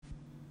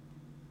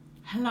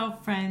Hello,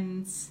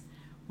 friends.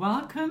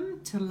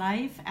 Welcome to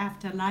Life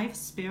After Life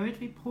Spirit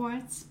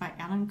Reports by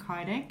Allan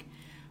Kardec.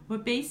 We're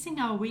basing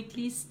our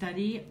weekly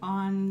study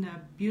on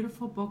the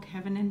beautiful book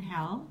Heaven and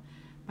Hell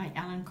by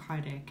Allan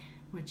Kardec,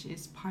 which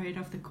is part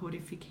of the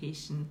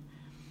codification.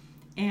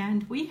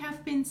 And we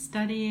have been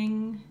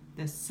studying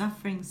the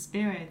suffering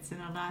spirits in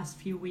the last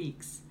few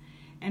weeks.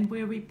 And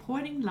we're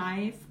reporting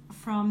live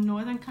from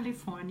Northern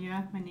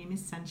California. My name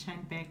is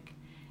Sunshine Beck,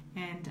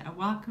 and I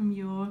welcome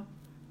you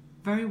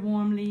very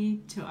warmly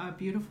to our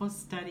beautiful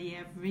study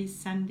every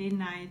Sunday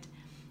night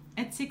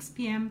at 6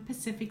 p.m.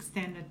 Pacific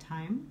Standard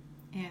Time,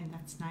 and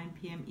that's 9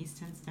 p.m.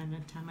 Eastern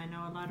Standard Time. I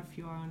know a lot of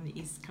you are on the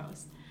East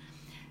Coast.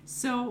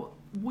 So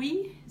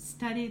we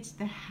studied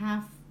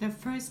the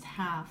first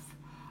half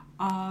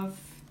of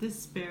the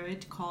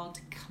spirit called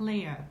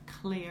Claire.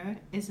 Claire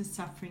is a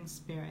suffering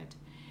spirit,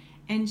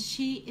 and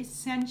she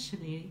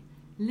essentially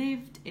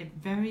lived a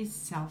very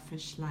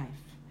selfish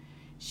life.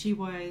 She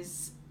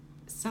was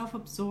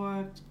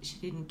self-absorbed. She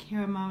didn't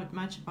care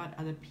much about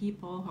other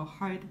people. Her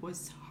heart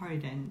was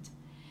hardened.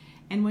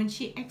 And when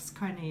she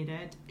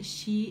excarnated,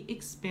 she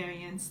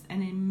experienced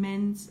an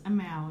immense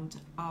amount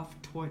of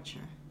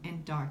torture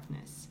and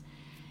darkness.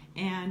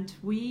 And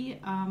we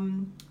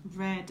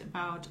read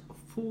about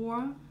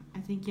four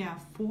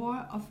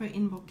of her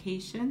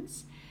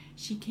invocations.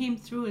 She came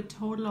through a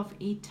total of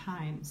 8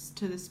 times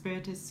to the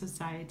Spiritist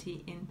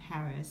Society in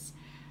Paris.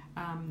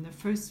 The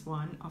first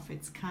one of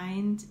its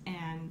kind,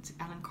 and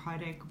Allan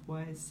Kardec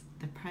was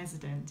the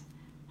president.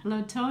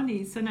 Hello,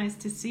 Tony. So nice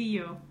to see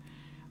you.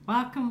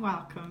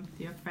 Welcome,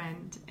 dear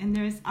friend. And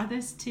there's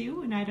others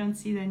too, and I don't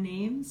see their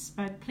names,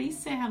 but please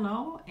say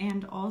hello,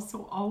 and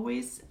also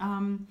always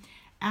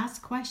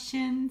ask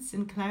questions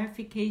and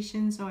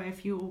clarifications, or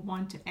if you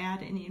want to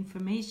add any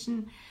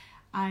information.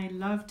 I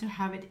love to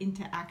have it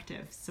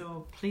interactive,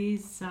 so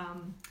please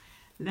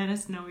let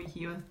us know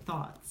your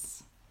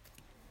thoughts.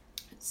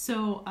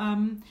 So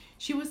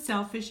she was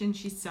selfish and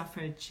she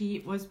suffered. She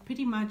was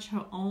pretty much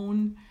her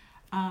own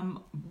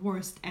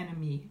worst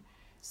enemy.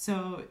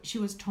 So she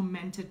was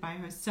tormented by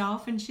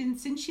herself, and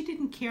since she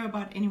didn't care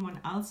about anyone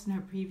else in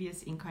her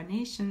previous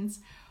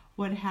incarnations,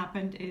 what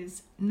happened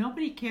is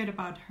nobody cared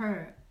about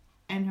her,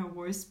 and her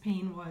worst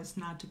pain was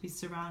not to be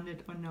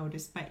surrounded or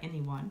noticed by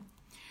anyone.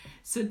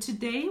 So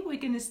today we're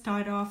going to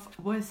start off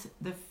with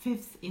the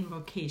 5th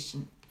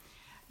invocation.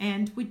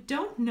 And we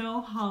don't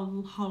know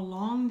how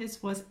long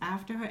this was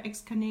after her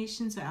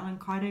excarnation, so Allan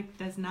Kardec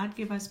does not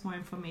give us more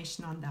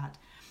information on that.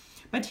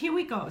 But here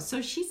we go.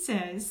 So she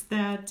says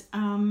that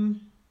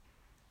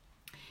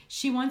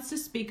she wants to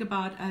speak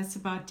about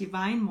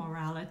divine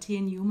morality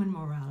and human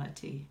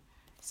morality.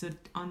 So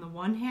on the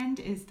one hand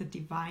is the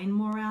divine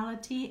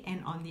morality,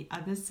 and on the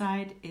other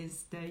side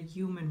is the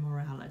human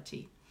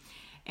morality.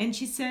 And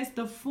she says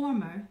the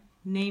former,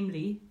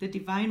 namely the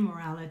divine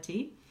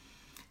morality,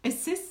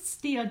 assists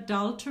the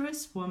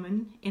adulterous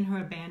woman in her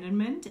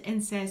abandonment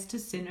and says to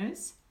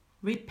sinners,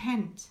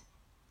 "Repent,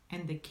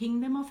 and the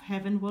kingdom of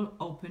heaven will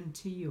open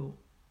to you."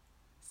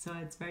 So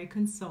it's very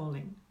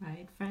consoling,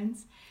 right,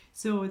 friends?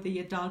 So the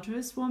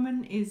adulterous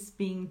woman is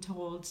being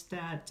told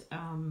that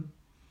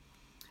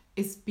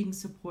is being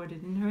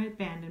supported in her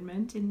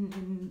abandonment,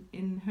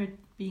 in her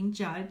being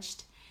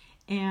judged,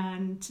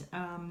 and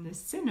the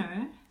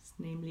sinner,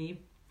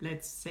 namely,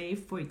 let's say,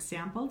 for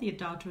example, the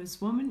adulterous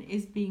woman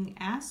is being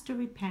asked to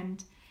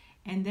repent,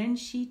 and then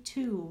she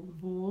too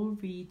will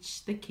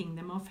reach the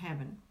kingdom of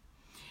heaven.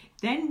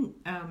 Then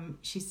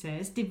she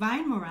says,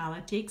 divine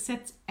morality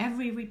accepts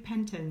every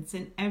repentance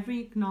and every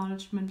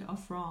acknowledgement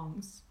of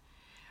wrongs,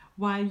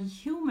 while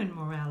human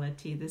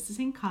morality, this is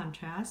in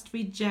contrast,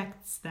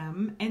 rejects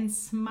them and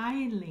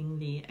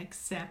smilingly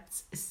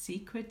accepts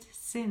secret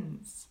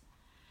sins,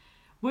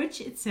 which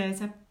it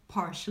says are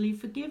partially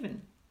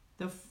forgiven.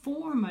 The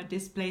former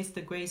displays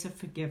the grace of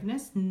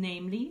forgiveness,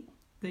 namely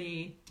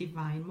the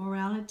divine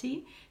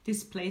morality,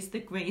 displays the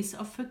grace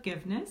of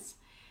forgiveness.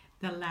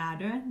 The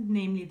latter,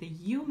 namely the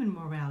human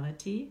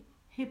morality,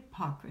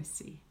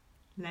 hypocrisy.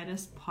 Let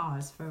us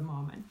pause for a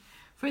moment.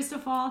 First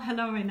of all,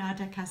 hello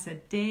Renata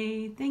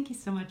Casadei. Thank you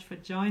so much for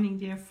joining,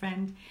 dear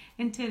friend.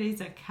 And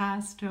Teresa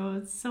Castro,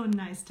 it's so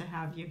nice to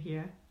have you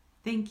here.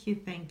 Thank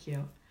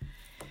you.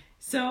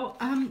 So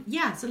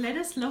so let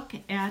us look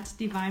at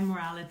divine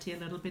morality a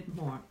little bit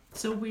more.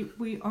 So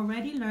we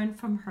already learned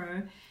from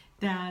her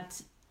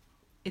that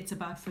it's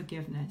about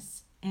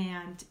forgiveness,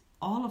 and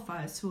all of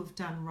us who have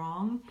done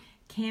wrong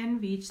can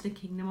reach the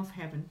kingdom of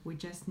heaven. We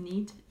just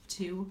need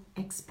to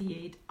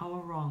expiate our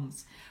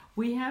wrongs.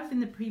 We have in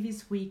the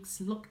previous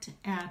weeks looked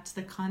at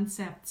the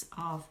concepts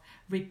of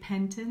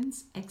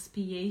repentance,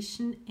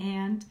 expiation,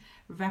 and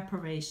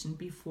reparation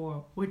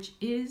before, which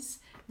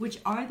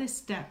are the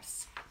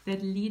steps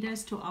that lead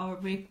us to our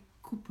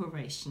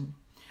recuperation.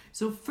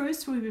 So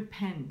first we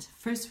repent,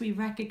 first we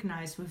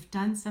recognize we've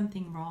done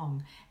something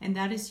wrong, and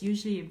that is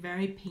usually a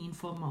very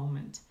painful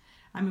moment.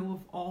 I mean,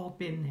 we've all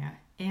been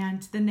there.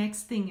 And the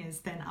next thing is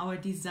then our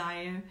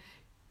desire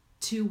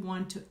to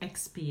want to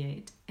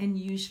expiate, and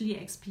usually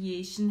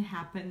expiation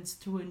happens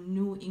through a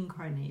new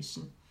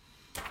incarnation.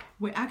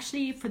 We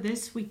actually, for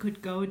this, we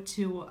could go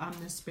to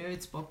the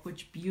Spirit's book,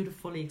 which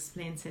beautifully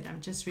explains it. I'm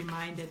just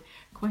reminded,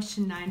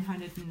 question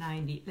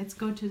 990. Let's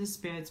go to the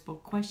Spirit's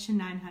book, question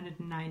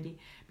 990,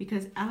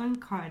 because Allan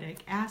Kardec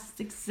asked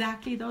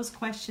exactly those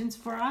questions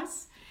for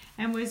us.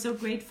 And we're so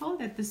grateful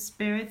that the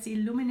spirits,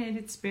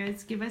 illuminated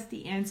spirits, give us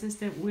the answers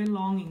that we're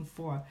longing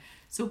for.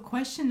 So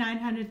question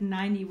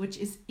 990, which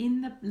is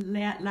in the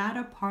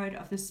latter part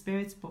of the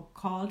Spirit's book,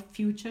 called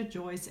Future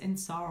Joys and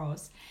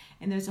Sorrows.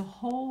 And there's a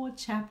whole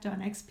chapter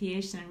on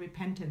expiation and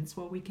repentance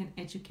where we can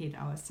educate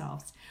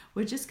ourselves.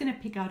 We're just going to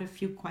pick out a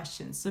few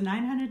questions. So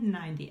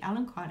 990,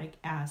 Allan Kardec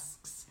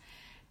asks,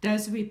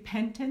 does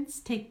repentance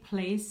take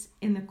place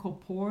in the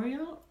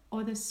corporeal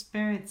or the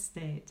spirit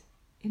state?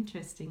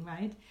 Interesting,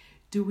 right?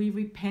 Do we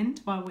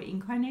repent while we're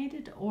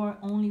incarnated or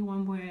only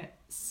when we're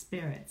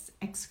spirits,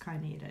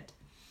 excarnated?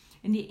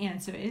 And the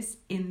answer is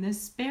in the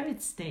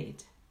spirit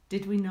state.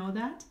 Did we know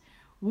that?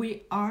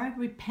 We are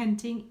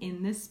repenting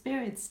in the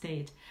spirit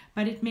state,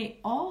 but it may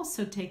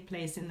also take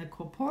place in the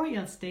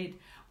corporeal state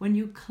when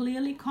you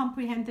clearly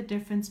comprehend the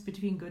difference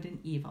between good and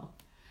evil.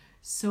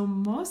 So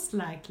most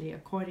likely,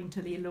 according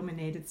to the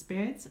illuminated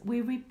spirits,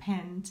 we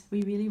repent,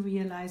 we really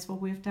realize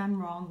what we've done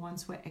wrong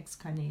once we're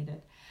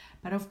excarnated.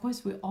 But of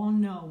course, we all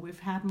know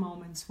we've had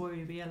moments where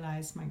we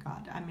realize, my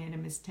God, I made a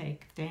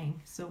mistake,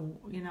 dang. So,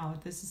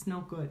 this is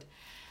no good.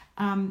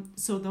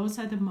 So those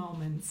are the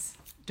moments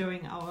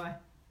during our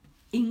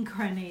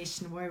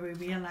incarnation where we're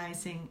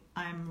realizing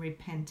I'm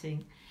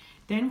repenting.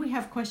 Then we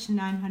have question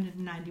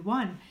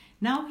 991.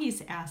 Now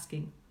he's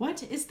asking,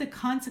 what is the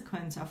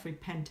consequence of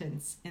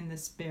repentance in the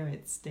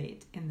spirit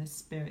state?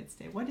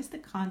 What is the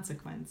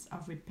consequence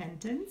of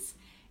repentance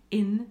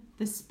in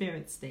the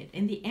spirit state?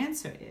 And the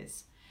answer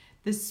is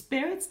the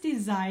spirit's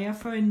desire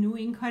for a new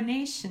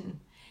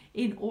incarnation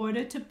in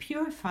order to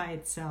purify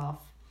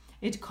itself.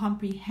 It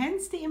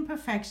comprehends the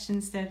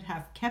imperfections that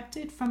have kept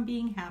it from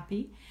being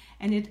happy,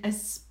 and it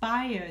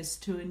aspires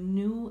to a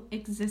new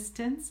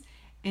existence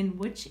in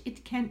which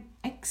it can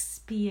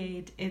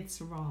expiate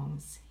its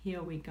wrongs.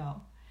 Here we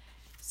go.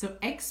 So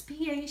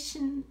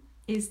expiation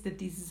is the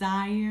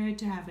desire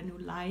to have a new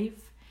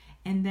life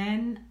and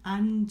then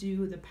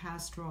undo the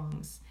past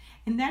wrongs.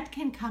 And that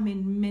can come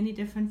in many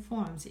different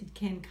forms. It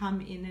can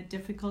come in a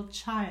difficult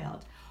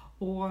child,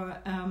 or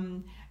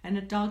an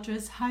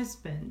adulterous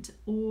husband,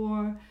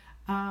 or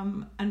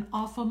an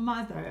awful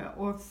mother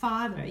or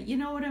father. You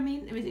know what I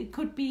mean? It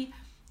could be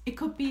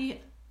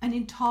an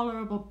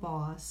intolerable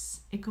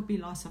boss. It could be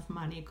loss of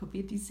money. It could be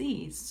a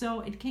disease.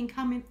 So it can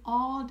come in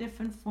all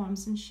different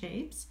forms and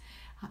shapes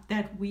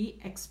that we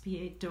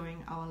expiate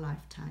during our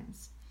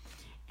lifetimes.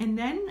 And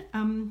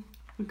then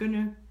we're going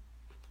to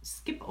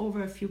skip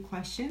over a few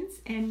questions,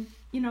 and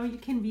you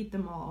can read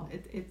them all.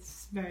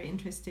 It's very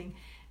interesting.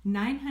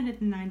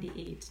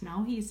 998.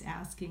 Now he's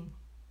asking,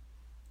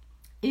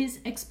 is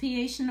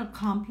expiation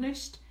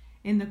accomplished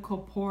in the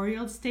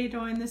corporeal state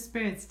or in the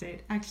spirit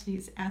state? Actually,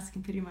 he's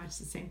asking pretty much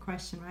the same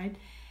question, right?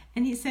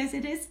 And he says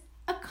it is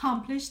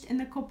accomplished in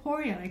the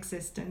corporeal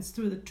existence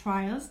through the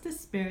trials the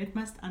spirit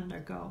must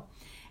undergo,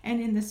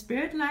 and in the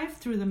spirit life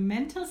through the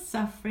mental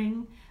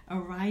suffering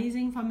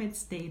arising from its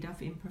state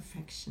of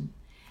imperfection.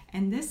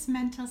 And this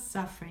mental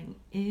suffering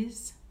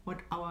is what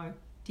our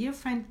dear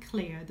friend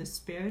Claire, the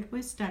spirit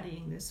we're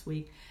studying this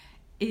week,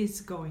 is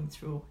going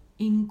through.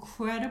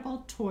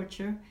 Incredible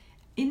torture,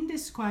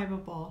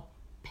 indescribable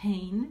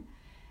pain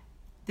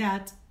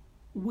that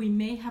we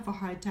may have a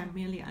hard time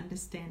really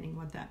understanding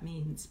what that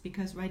means,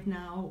 because right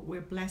now we're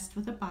blessed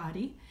with a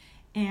body,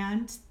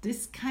 and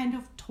this kind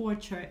of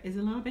torture is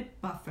a little bit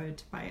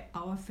buffered by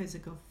our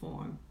physical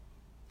form.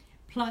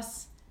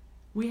 Plus,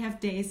 we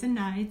have days and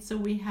nights, so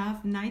we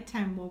have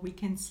nighttime where we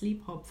can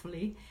sleep,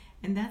 hopefully,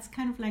 and that's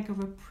kind of like a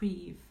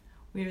reprieve.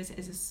 Whereas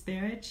as a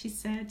spirit, she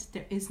said,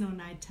 there is no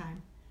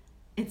nighttime.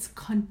 It's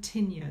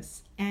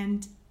continuous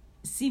and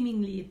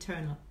seemingly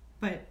eternal.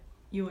 But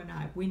you and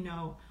I, we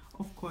know,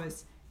 of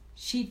course,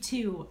 she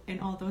too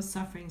and all those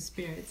suffering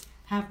spirits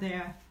have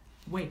their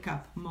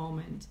wake-up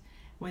moment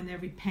when they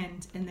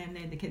repent, and then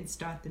they can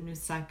start the new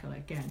cycle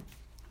again.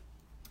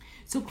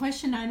 So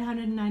question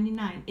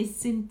 999, is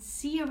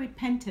sincere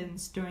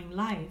repentance during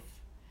life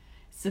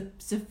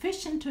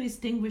sufficient to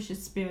extinguish a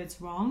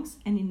spirit's wrongs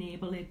and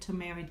enable it to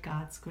merit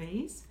God's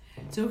grace?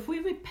 So if we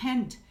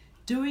repent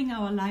during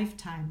our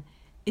lifetime,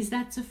 is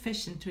that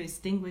sufficient to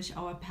extinguish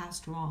our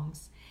past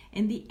wrongs?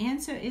 And the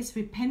answer is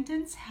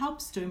repentance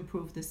helps to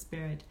improve the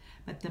spirit,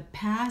 but the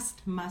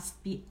past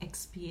must be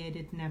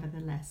expiated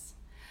nevertheless.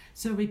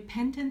 So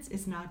repentance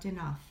is not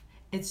enough.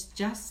 It's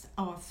just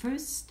our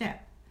first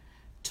step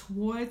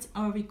towards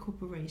our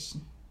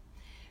recuperation.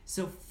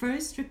 So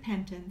first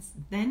repentance,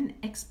 then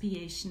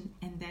expiation,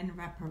 and then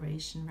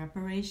reparation.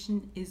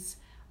 Reparation is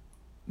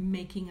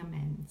making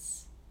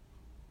amends.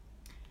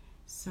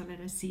 So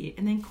let us see.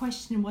 And then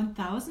question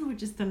 1000,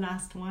 which is the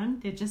last one.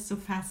 They're just so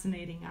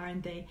fascinating,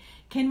 aren't they?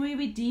 Can we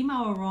redeem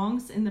our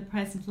wrongs in the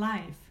present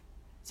life?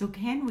 So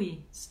can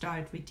we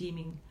start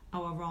redeeming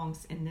our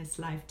wrongs in this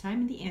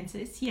lifetime? And the answer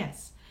is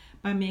yes,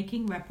 by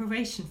making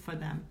reparation for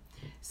them.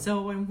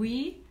 So when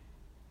we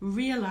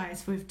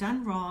realize we've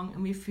done wrong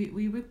and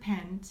we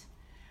repent,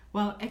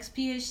 well,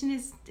 expiation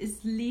is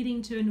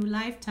leading to a new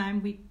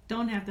lifetime. We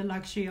don't have the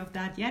luxury of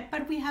that yet,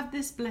 but we have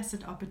this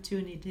blessed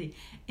opportunity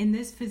in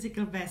this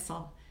physical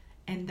vessel.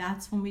 And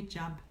that's when we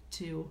jump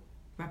to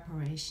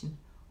reparation.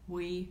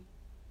 We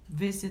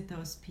visit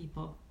those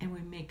people and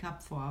we make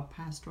up for our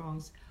past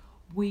wrongs.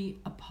 We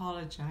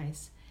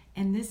apologize.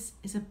 And this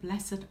is a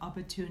blessed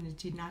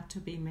opportunity not to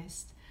be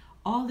missed.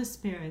 All the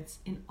spirits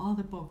in all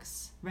the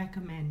books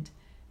recommend,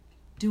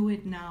 do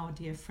it now,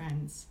 dear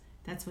friends.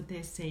 That's what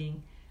they're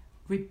saying.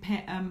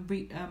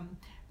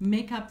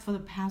 Make up for the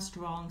past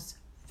wrongs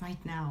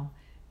right now.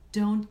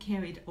 Don't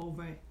carry it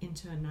over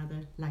into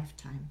another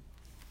lifetime.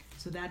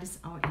 So that is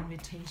our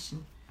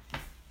invitation,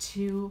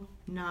 to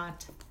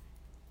not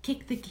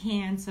kick the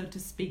can, so to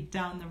speak,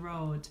 down the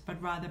road,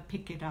 but rather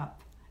pick it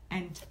up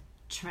and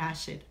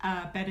trash it.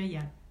 Better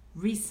yet,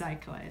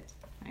 recycle it,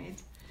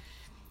 right?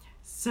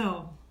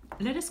 So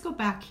let us go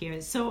back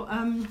here. So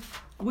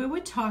we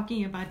were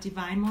talking about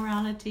divine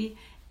morality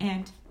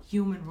and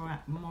human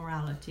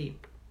morality.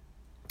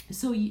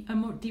 So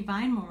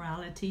divine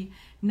morality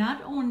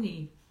not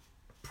only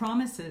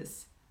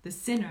promises the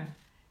sinner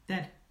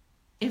that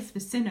if the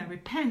sinner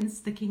repents,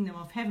 the kingdom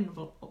of heaven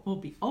will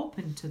be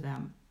open to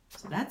them.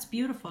 So that's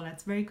beautiful.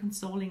 That's very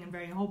consoling and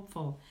very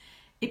hopeful.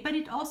 But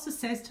it also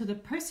says to the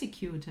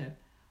persecutor,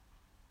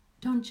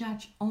 don't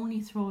judge,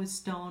 only throw a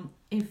stone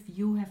if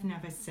you have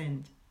never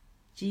sinned.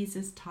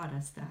 Jesus taught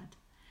us that.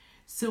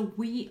 So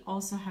we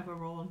also have a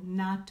role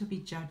not to be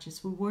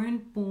judges. We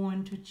weren't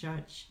born to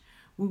judge.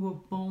 We were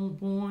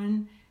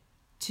born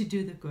to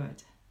do the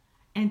good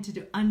and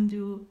to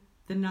undo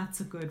the not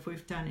so good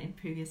we've done in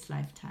previous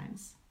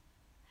lifetimes.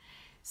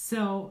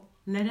 So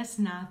let us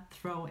not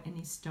throw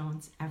any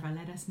stones ever.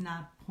 Let us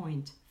not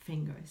point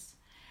fingers.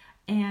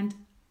 And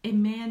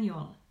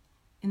Emmanuel,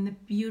 in the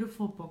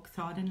beautiful book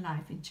Thought and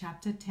Life, in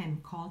chapter 10,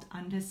 called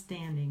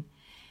Understanding,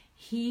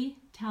 he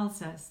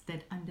tells us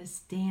that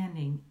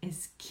understanding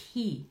is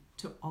key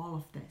to all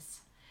of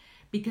this.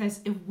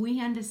 Because if we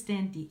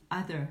understand the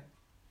other,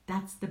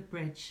 that's the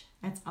bridge.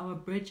 That's our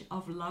bridge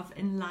of love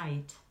and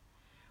light,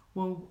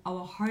 where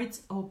our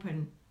hearts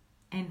open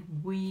and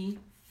we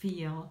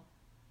feel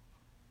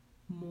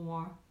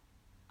more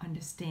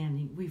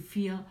understanding. We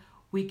feel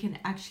we can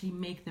actually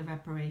make the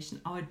reparation.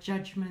 Our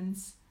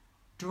judgments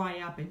dry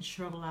up and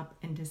shrivel up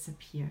and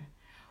disappear.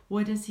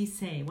 What does he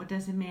say? What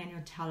does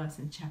Emmanuel tell us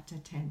in chapter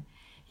 10?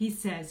 He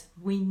says,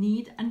 we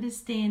need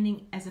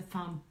understanding as a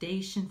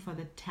foundation for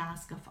the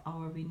task of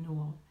our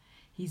renewal.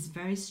 He's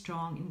very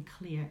strong and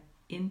clear,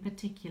 in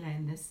particular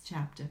in this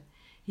chapter.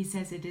 He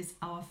says it is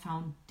our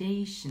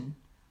foundation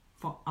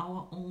for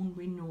our own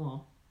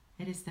renewal.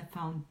 It is the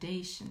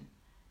foundation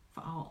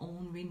for our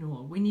own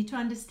renewal. We need to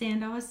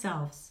understand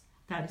ourselves.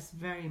 That is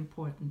very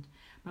important.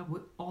 But we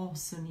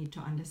also need to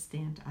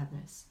understand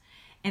others.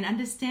 And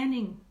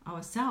understanding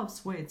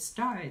ourselves, where it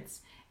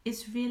starts,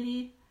 is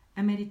really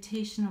a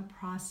meditational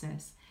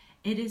process.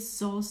 It is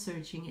soul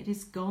searching. It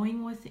is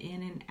going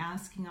within and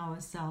asking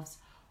ourselves,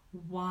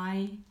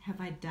 why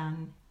have I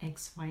done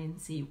X, Y, and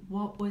Z?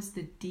 What was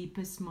the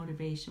deepest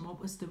motivation?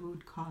 What was the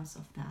root cause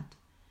of that?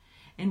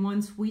 And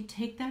once we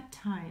take that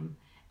time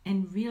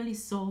and really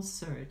soul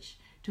search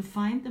to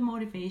find the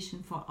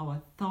motivation for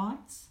our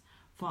thoughts,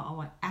 for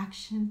our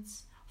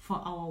actions,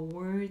 for our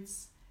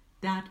words,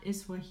 that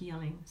is where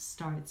healing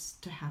starts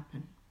to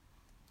happen.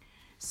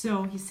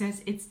 So he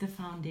says it's the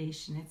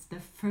foundation. It's the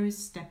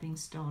first stepping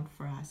stone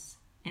for us.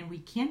 And we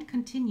can't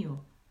continue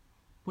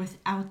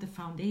without the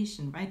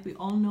foundation, right? We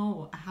all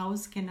know a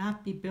house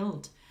cannot be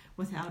built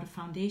without a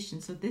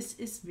foundation. So this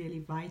is really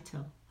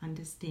vital.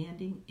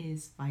 Understanding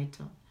is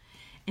vital.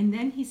 And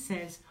then he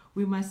says,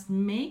 we must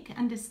make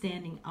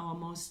understanding our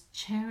most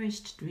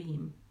cherished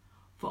dream,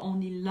 for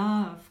only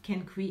love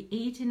can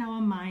create in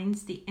our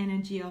minds the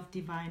energy of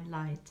divine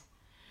light.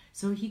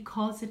 So he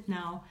calls it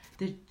now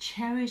the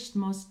cherished,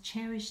 most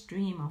cherished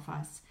dream of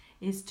us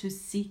is to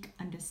seek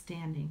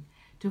understanding,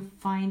 to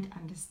find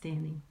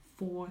understanding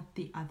for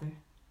the other.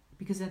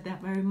 Because at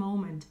that very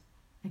moment,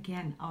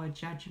 again, our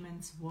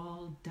judgments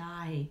will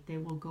die. They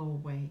will go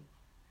away.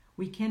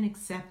 We can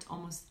accept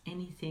almost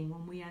anything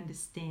when we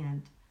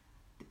understand,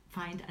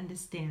 find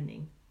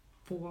understanding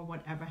for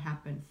whatever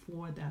happened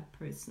for that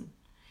person.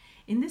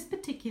 In this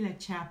particular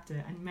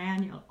chapter,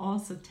 Emmanuel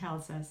also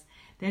tells us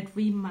that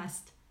we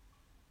must,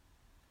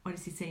 what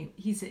is he saying?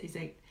 He's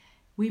like,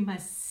 we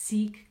must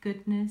seek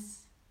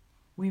goodness,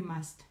 we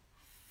must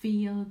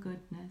feel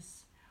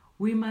goodness,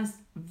 we must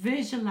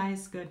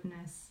visualize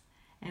goodness,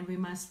 and we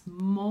must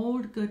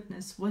mold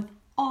goodness with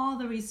all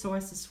the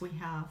resources we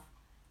have.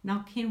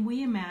 Now, can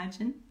we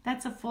imagine?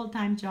 That's a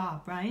full-time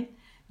job, right?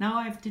 Now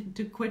I have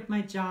to quit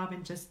my job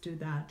and just do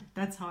that.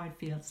 That's how it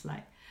feels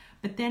like.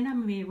 But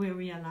then we're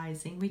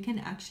realizing we can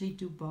actually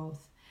do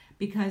both,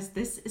 because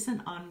this is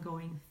an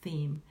ongoing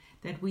theme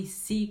that we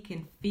seek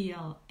and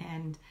feel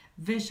and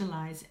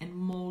visualize and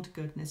mold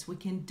goodness. We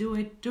can do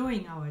it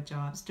during our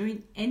jobs,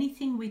 during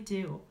anything we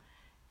do.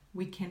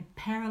 We can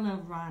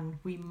parallel run.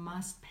 We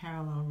must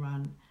parallel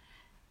run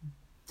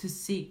to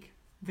seek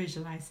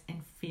visualize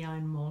and feel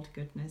and mold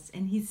goodness.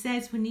 And he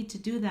says we need to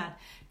do that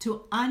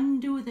to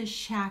undo the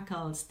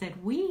shackles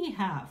that we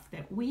have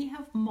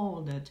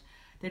molded,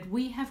 that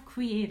we have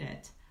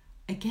created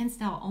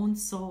against our own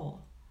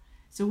soul.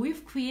 So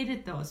we've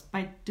created those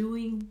by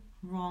doing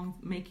wrong,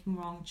 making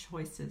wrong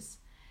choices.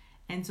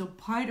 And so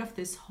part of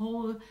this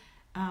whole,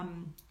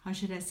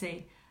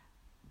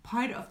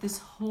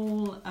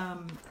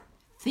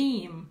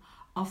 theme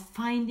of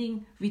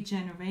finding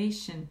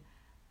regeneration,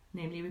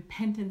 namely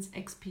repentance,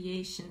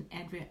 expiation,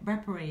 and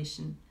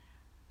reparation,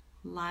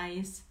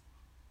 lies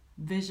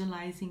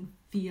visualizing,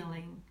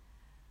 feeling,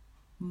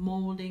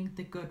 molding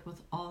the good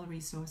with all the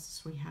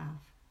resources we have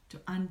to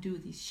undo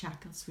these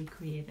shackles we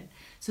created.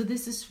 So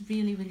this is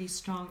really, really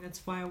strong.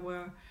 That's why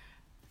we're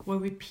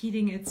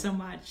repeating it so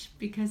much,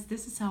 because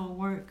this is our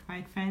work,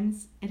 right,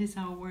 friends? It is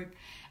our work.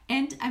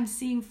 And I'm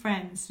seeing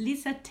friends.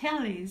 Lisa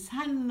Tellis,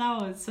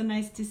 hello. It's so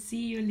nice to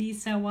see you,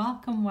 Lisa.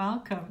 Welcome,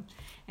 welcome.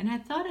 And I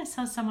thought I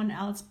saw someone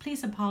else.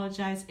 Please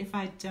apologize if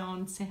I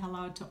don't say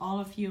hello to all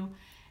of you.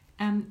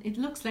 It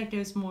looks like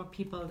there's more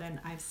people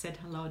than I've said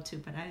hello to,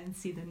 but I didn't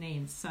see the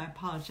names, so I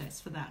apologize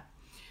for that.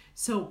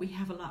 So we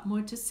have a lot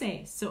more to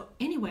say. So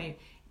anyway,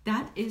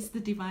 that is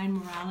the divine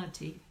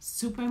morality,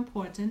 super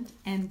important.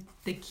 And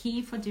the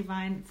key for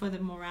the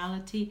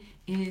morality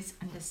is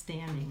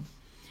understanding.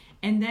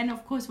 And then,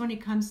 of course, when it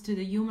comes to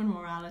the human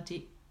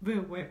morality,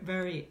 we're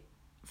very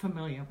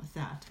familiar with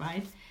that,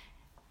 right?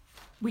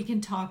 We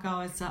can talk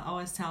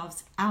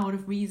ourselves out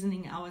of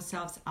reasoning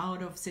ourselves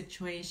out of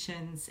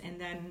situations,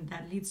 and then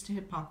that leads to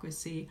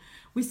hypocrisy.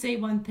 We say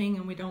one thing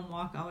and we don't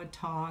walk our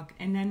talk.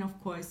 And then, of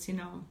course,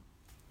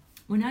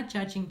 we're not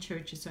judging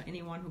churches or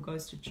anyone who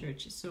goes to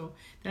churches. So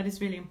that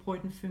is really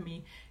important for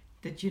me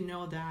that you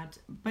know that.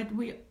 But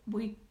we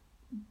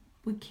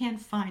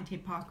can't find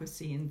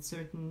hypocrisy in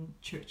certain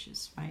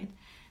churches, right?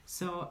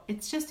 So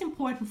it's just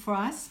important for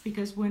us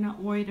because we're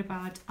not worried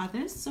about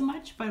others so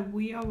much, but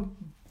we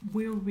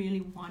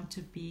really want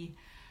to be,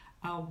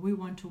 we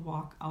want to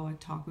walk our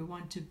talk. We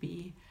want to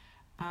be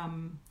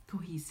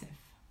cohesive.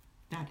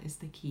 That is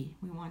the key.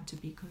 We want to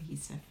be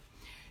cohesive.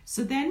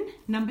 So then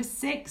number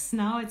 6,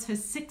 now it's her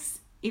 6th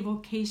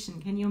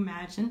evocation. Can you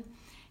imagine?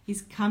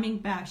 He's coming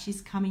back.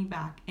 She's coming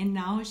back. And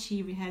now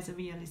she has a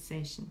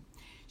realization.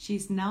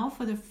 She's now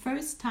for the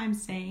first time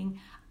saying,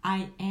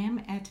 I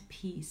am at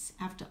peace.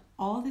 After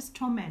all this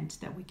torment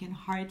that we can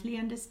hardly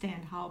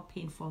understand how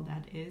painful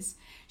that is,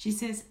 she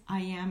says, I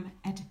am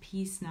at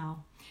peace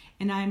now.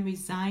 And I am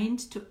resigned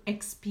to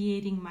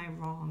expiating my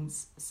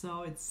wrongs.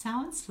 So it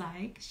sounds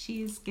like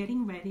she is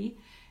getting ready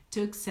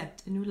to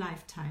accept a new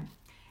lifetime.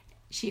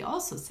 She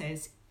also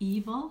says,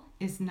 evil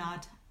is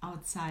not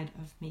outside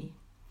of me.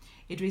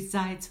 It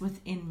resides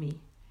within me.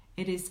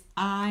 It is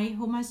I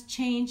who must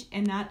change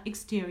and not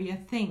exterior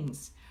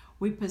things.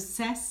 We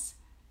possess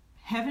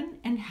heaven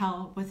and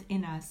hell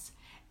within us,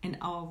 and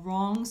our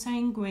wrongs are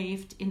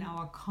engraved in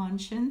our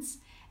conscience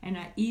and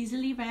are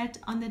easily read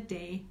on the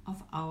day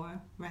of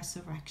our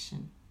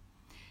resurrection.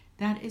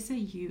 That is a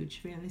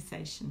huge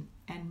realization,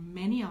 and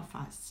many of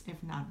us,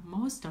 if not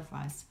most of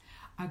us,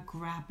 are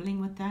grappling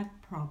with that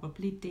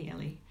probably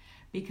daily.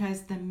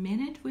 Because the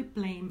minute we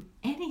blame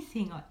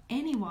anything or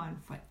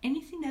anyone for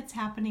anything that's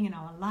happening in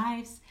our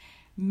lives,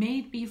 may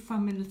it be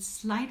from a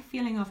slight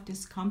feeling of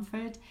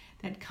discomfort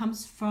that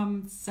comes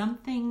from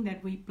something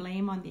that we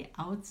blame on the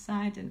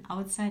outside, an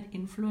outside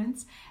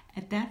influence,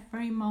 at that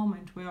very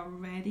moment we're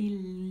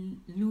already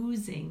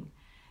losing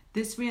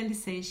this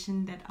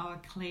realization that our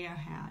Claire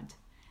had,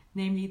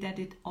 namely that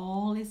it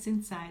all is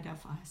inside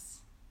of us.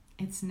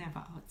 It's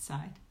never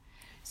outside.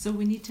 So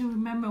we need to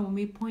remember when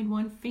we point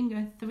one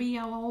finger, 3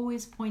 are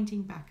always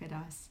pointing back at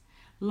us.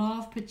 Law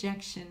of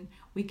projection,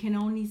 we can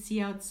only see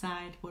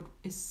outside what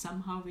is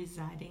somehow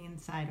residing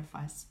inside of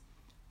us.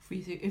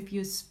 If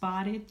you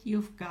spot it,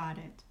 you've got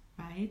it,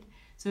 right?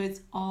 So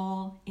it's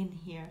all in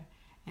here,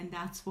 and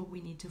that's what we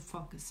need to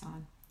focus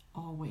on,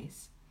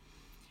 always.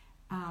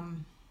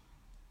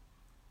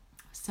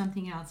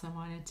 Something else I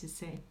wanted to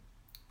say.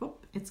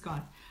 Whoop, it's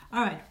gone.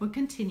 All right, we're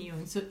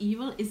continuing. So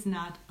evil is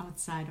not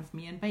outside of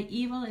me. And by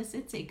evil it's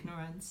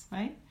ignorance,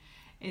 right?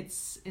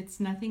 It's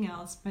nothing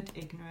else but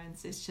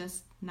ignorance. It's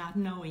just not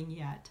knowing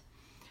yet.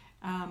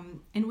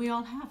 And we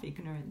all have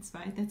ignorance,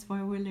 right? That's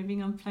why we're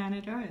living on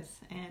planet Earth.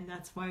 And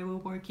that's why we're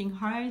working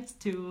hard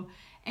to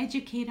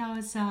educate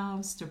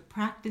ourselves, to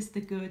practice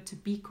the good, to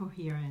be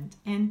coherent,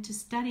 and to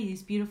study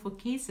these beautiful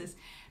cases.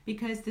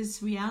 Because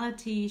this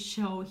reality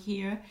show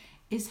here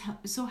is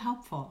so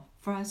helpful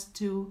for us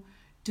to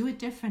do it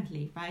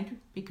differently, right?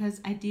 Because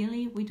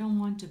ideally, we don't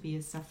want to be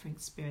a suffering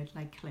spirit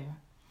like Claire.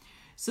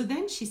 So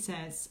then she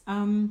says,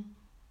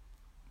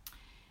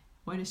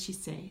 what does she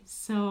say?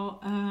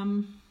 So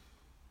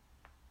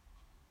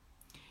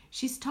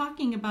she's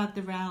talking about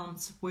the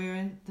realms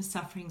where the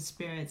suffering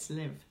spirits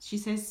live. She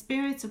says,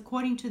 spirits,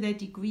 according to their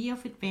degree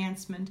of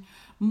advancement,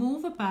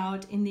 move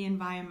about in the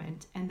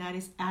environment, and that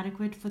is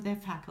adequate for their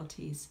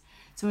faculties.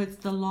 So it's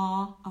the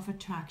law of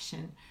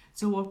attraction.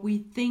 So what we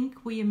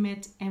think, we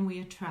emit and we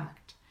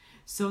attract.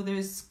 So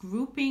there's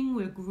grouping,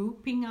 we're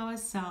grouping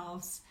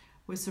ourselves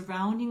we're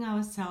surrounding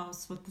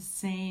ourselves with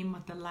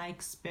the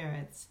like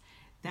spirits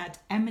that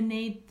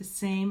emanate the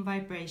same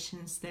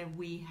vibrations that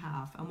we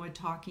have. And we're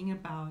talking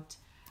about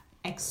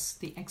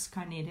the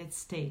excarnated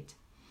state.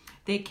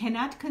 They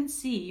cannot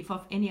conceive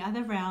of any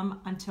other realm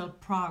until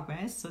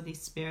progress, so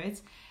these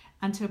spirits,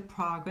 until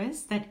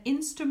progress, that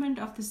instrument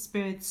of the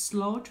spirit's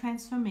slow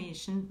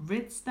transformation,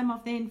 rids them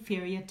of their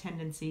inferior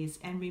tendencies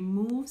and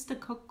removes the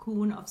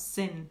cocoon of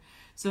sin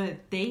so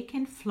that they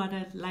can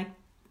flutter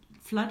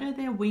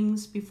their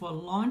wings before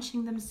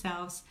launching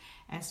themselves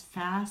as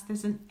fast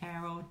as an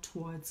arrow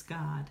towards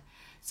God.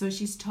 So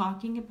she's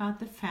talking about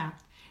the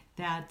fact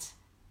that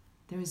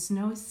there is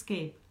no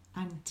escape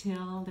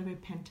until the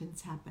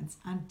repentance happens,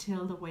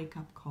 until the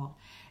wake-up call.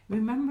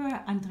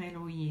 Remember André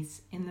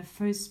Louis in the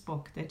first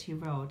book that he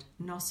wrote,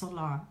 No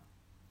Solar,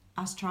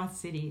 Astral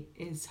City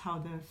is how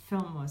the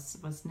film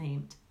was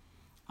named.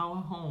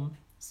 Our Home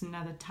is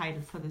another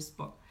title for this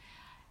book.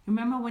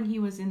 Remember when he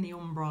was in the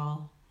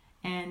umbral,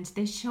 and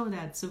they show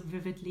that so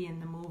vividly in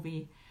the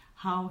movie,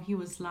 how he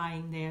was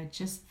lying there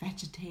just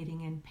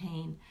vegetating in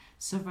pain,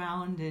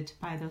 surrounded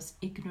by those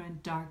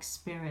ignorant dark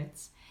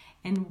spirits.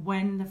 And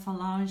when the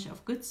phalange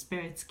of good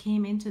spirits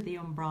came into the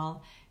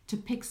umbral to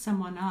pick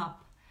someone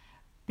up,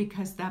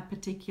 because that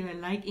particular,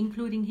 like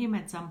including him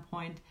at some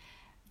point,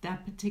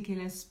 that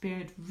particular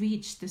spirit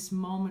reached this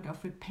moment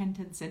of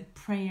repentance and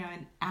prayer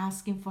and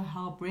asking for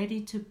help,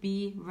 ready to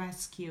be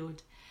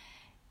rescued,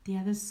 the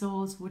other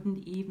souls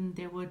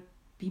they would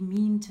be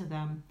mean to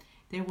them.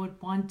 They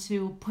would want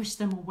to push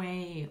them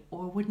away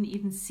or wouldn't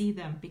even see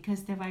them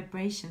because their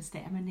vibrations,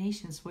 their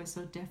emanations were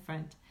so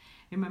different.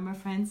 Remember,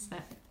 friends,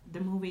 that the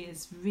movie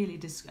is really,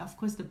 of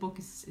course the book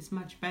is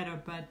much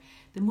better, but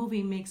the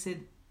movie makes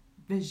it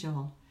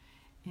visual.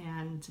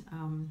 And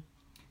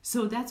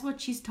so that's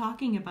what she's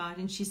talking about.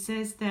 And she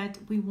says that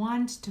we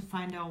want to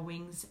find our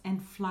wings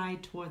and fly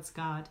towards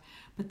God.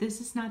 But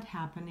this is not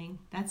happening.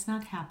 That's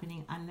not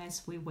happening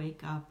unless we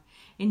wake up.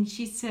 And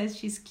she says,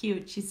 she's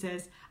cute. She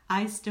says,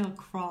 I still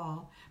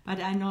crawl, but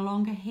I no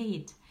longer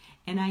hate.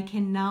 And I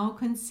can now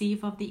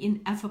conceive of the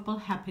ineffable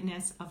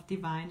happiness of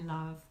divine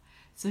love.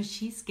 So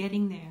she's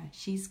getting there.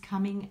 She's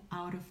coming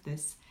out of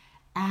this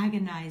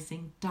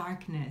agonizing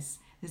darkness,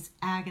 this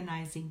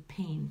agonizing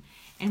pain.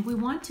 And we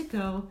want to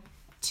go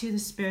to the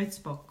Spirit's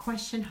book,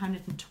 question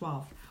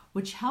 112,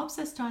 which helps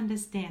us to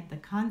understand the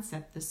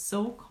concept, the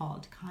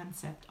so-called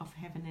concept of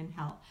heaven and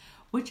hell,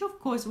 which of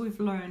course we've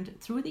learned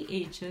through the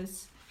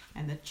ages,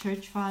 and the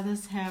church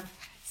fathers have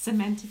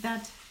cemented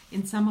that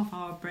in some of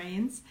our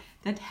brains,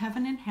 that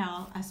heaven and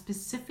hell are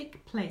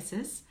specific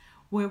places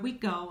where we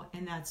go,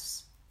 and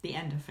that's the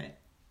end of it.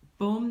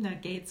 Boom, the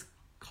gates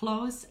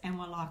close and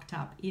we're locked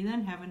up, either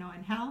in heaven or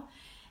in hell.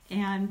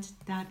 And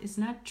that is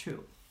not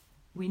true.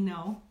 We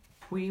know,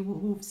 we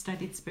who've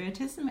studied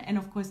Spiritism, and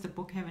of course the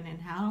book Heaven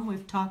and Hell, and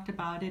we've talked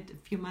about it a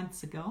few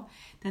months ago,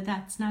 that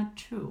that's not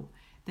true.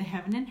 The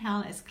heaven and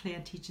hell, as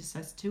Claire teaches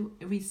us to,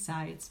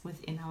 resides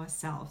within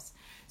ourselves.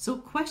 So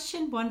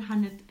question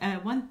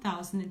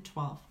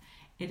 1012.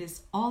 It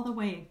is all the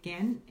way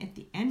again at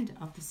the end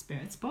of the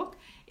Spirit's book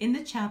in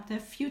the chapter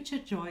Future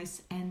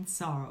Joys and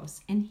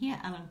Sorrows. And here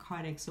Allan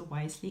Kardec so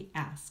wisely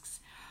asks,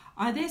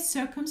 are there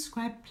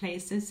circumscribed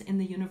places in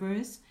the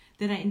universe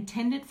that are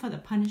intended for the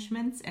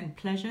punishments and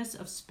pleasures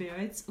of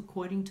spirits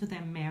according to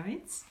their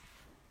merits?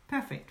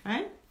 Perfect,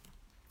 right?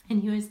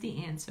 And here is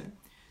the answer.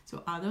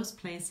 So are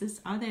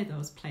there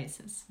those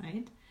places,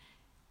 right?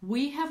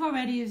 We have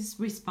already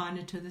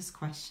responded to this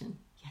question.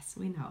 Yes,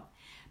 we know.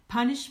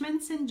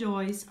 Punishments and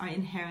joys are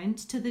inherent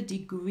to the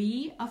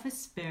degree of a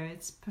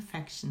spirit's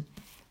perfection.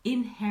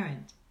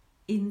 Inherent,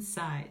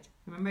 inside.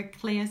 Remember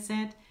Claire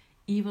said,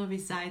 evil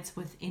resides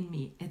within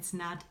me. It's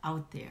not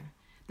out there.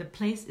 The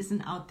place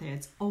isn't out there.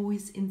 It's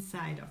always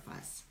inside of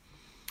us.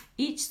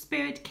 Each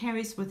spirit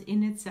carries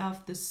within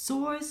itself the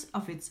source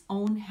of its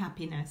own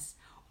happiness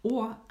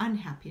or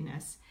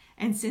unhappiness.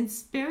 And since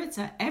spirits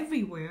are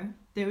everywhere,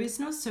 there is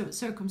no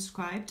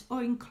circumscribed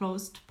or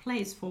enclosed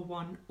place for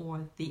one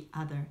or the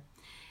other.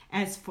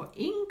 As for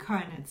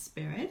incarnate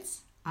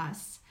spirits,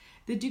 us,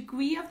 the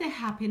degree of their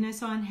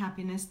happiness or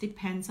unhappiness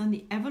depends on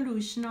the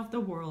evolution of the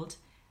world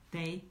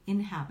they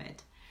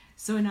inhabit.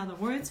 So in other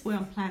words, we're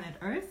on planet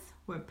Earth,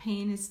 where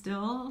pain is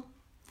still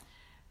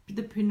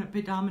the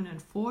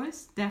predominant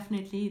force,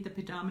 definitely the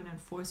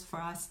predominant force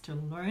for us to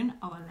learn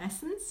our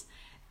lessons.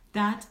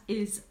 That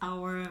is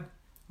our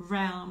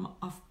realm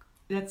of,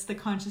 that's the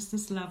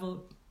consciousness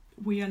level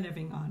we are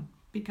living on,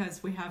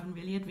 because we haven't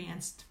really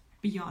advanced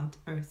beyond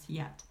Earth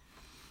yet.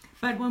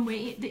 But when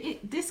we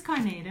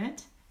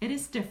discarnated, it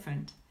is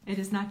different. It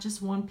is not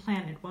just one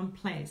planet, one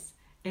place.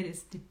 It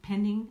is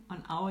depending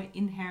on our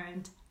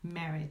inherent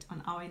merit,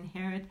 on our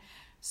inherent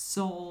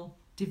soul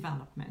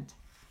development.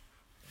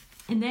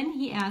 And then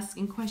he asks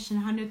in question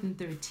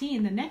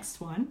 113, the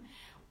next one,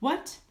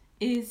 what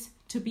is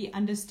to be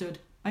understood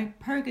by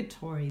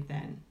purgatory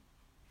then?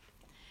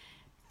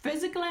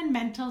 Physical and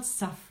mental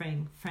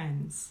suffering,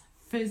 friends.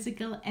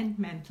 Physical and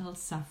mental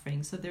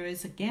suffering. So there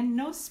is again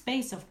no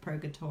space of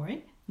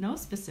purgatory, no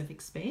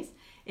specific space.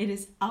 It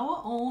is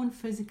our own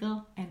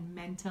physical and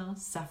mental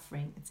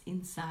suffering. It's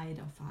inside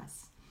of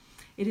us.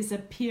 It is a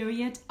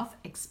period of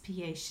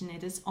expiation.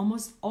 It is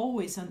almost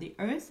always on the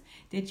earth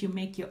that you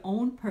make your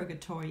own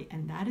purgatory,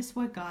 and that is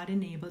where God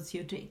enables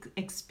you to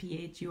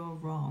expiate your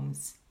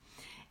wrongs.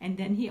 And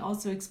then he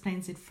also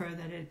explains it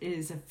further that it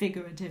is a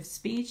figurative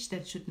speech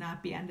that should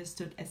not be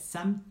understood as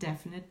some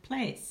definite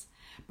place,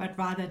 but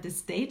rather the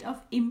state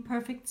of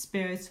imperfect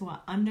spirits who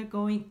are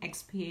undergoing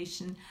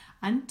expiation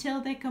until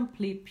their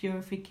complete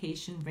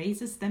purification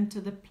raises them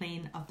to the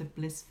plane of the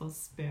blissful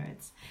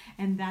spirits.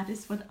 And that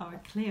is what our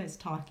Claire is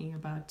talking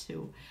about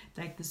too,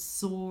 like the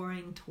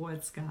soaring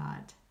towards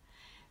God.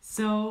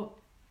 So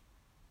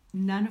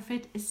none of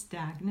it is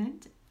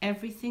stagnant.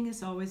 Everything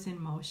is always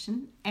in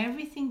motion.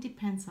 Everything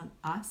depends on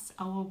us,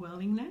 our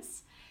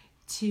willingness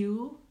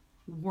to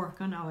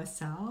work on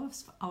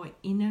ourselves, our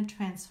inner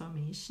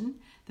transformation.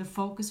 The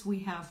focus we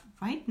have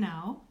right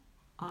now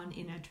on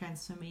inner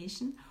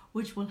transformation,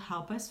 which will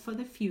help us for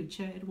the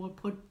future. It will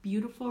put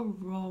beautiful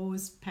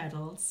rose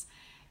petals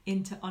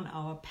on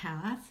our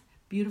path,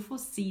 beautiful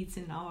seeds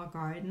in our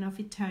garden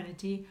of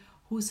eternity,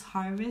 whose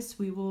harvest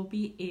we will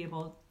be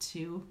able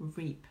to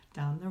reap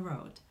down the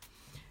road.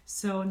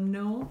 So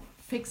no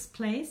fixed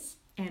place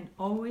and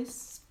always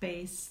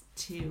space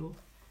to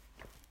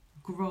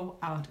grow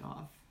out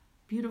of.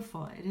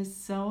 Beautiful.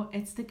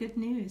 It's the good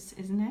news,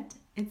 isn't it?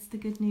 It's the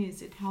good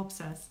news. It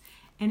helps us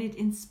and it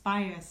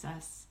inspires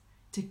us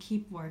to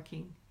keep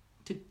working,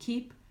 to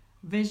keep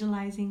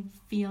visualizing,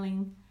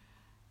 feeling,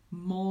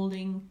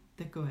 molding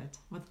the good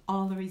with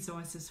all the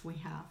resources we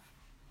have.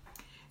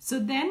 So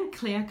then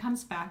Claire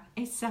comes back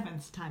a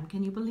seventh time.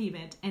 Can you believe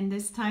it? And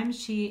this time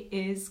she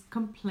is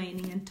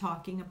complaining and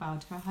talking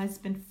about her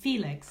husband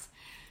Felix.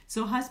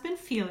 So husband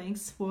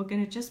Felix, we're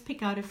going to just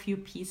pick out a few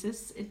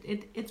pieces.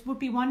 It would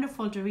be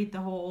wonderful to read the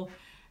whole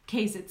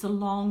case. It's a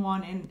long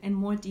one and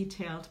more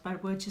detailed,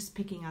 but we're just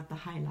picking out the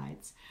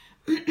highlights.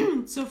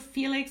 So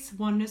Felix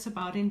wanders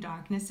about in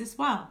darkness as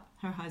well,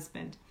 her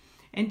husband.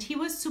 And he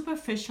was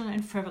superficial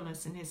and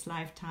frivolous in his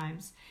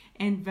lifetimes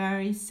and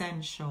very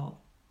sensual.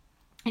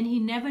 And he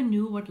never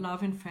knew what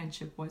love and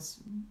friendship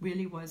was,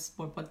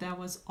 what that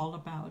was all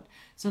about.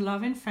 So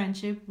love and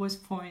friendship was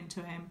foreign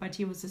to him, but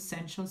he was a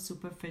sensual,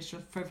 superficial,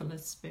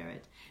 frivolous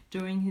spirit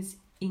during his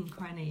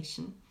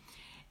incarnation.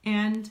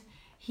 And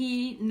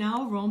he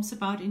now roams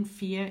about in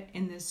fear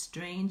in this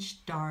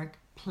strange, dark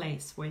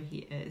place where he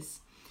is.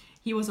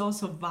 He was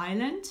also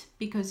violent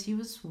because he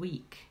was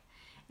weak,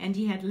 and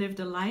he had lived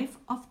a life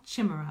of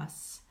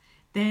chimeras.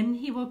 Then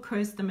he will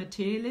curse the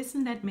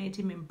materialism that made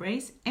him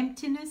embrace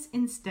emptiness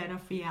instead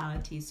of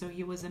reality. So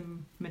he was a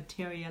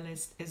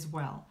materialist as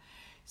well.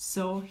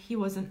 So he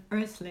was an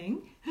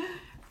earthling,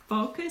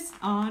 focused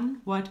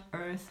on what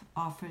earth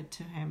offered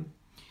to him.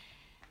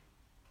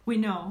 We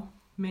know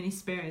many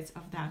spirits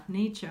of that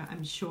nature,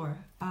 I'm sure.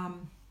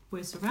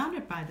 We're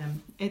surrounded by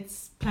them.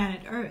 It's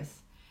planet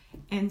Earth.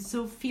 And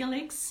so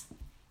Felix,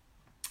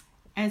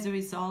 as a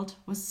result,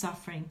 was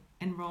suffering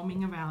and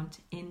roaming around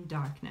in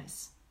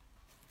darkness.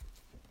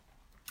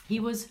 He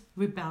was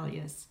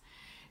rebellious.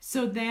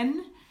 So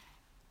then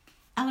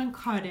Allan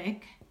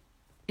Kardec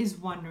is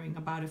wondering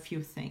about a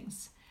few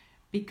things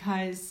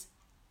because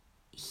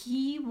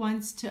he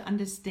wants to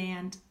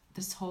understand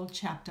this whole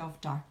chapter of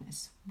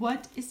darkness.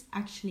 What is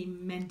actually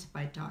meant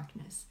by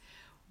darkness?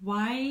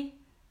 Why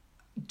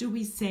do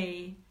we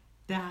say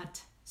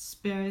that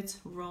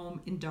spirits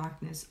roam in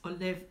darkness or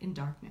live in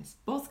darkness?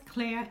 Both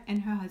Claire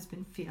and her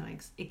husband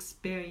Felix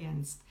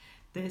experienced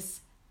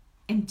this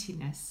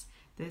emptiness,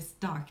 this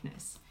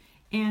darkness.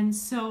 And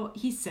so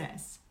he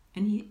says,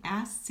 and he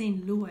asked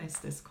St. Louis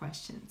this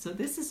question. So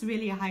this is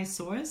really a high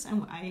source,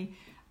 and I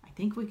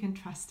think we can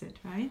trust it,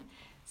 right?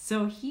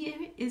 So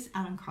here is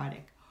Allan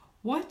Kardec.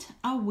 What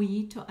are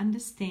we to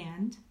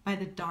understand by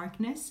the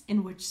darkness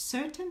in which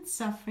certain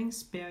suffering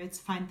spirits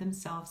find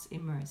themselves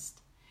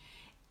immersed?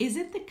 Is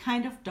it the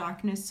kind of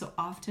darkness so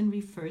often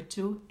referred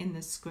to in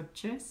the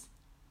scriptures?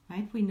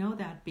 Right? We know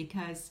that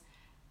because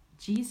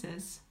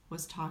Jesus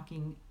was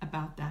talking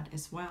about that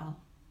as well.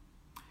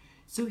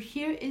 So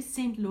here is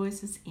St.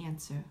 Louis's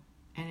answer,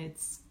 and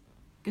it's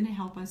going to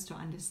help us to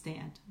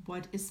understand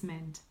what is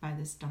meant by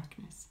this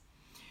darkness.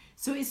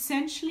 So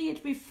essentially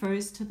it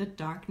refers to the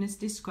darkness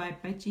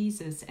described by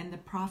Jesus and the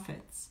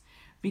prophets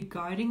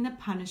regarding the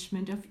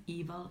punishment of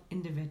evil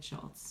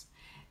individuals.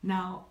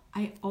 Now,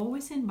 I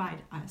always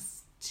invite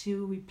us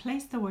to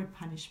replace the word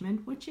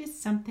punishment, which is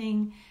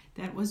something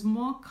that was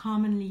more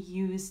commonly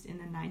used in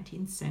the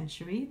 19th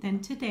century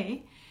than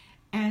today,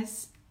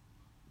 as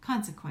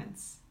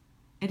consequence.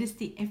 It is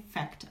the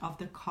effect of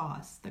the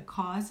cause. The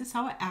cause is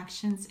our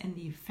actions, and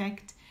the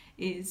effect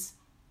is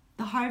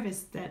the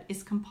harvest that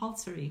is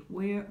compulsory,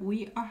 where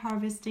we are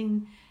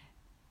harvesting,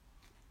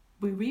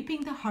 we're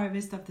reaping the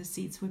harvest of the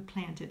seeds we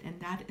planted, and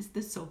that is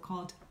the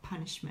so-called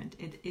punishment.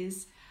 It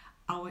is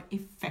our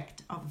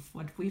effect of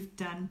what we've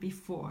done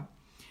before.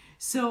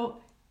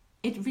 So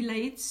it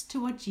relates to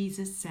what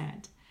Jesus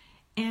said.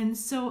 And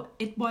so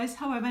it was,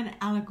 however, an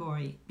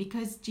allegory,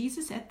 because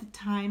Jesus at the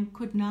time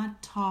could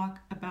not talk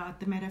about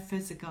the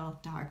metaphysical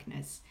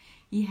darkness.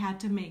 He had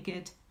to make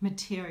it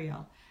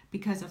material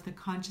because of the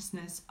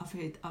consciousness of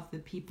the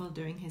people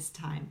during his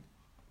time.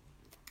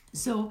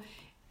 So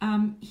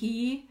then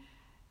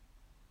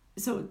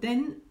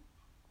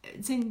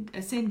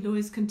St.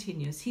 Louis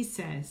continues. He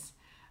says,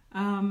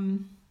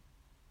 the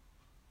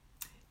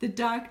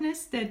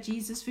darkness that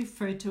Jesus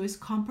referred to is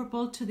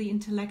comparable to the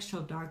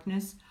intellectual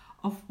darkness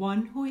of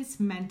one who is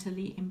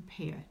mentally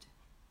impaired.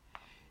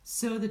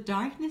 So the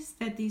darkness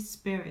that these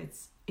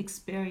spirits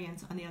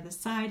experience on the other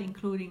side,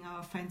 including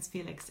our friends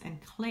Felix and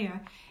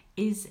Claire,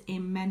 is a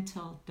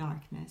mental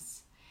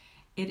darkness.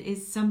 It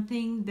is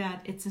something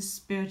that it's a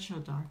spiritual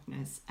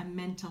darkness, a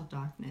mental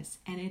darkness,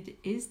 and it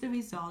is the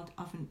result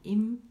of an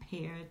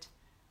impaired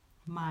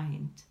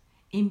mind.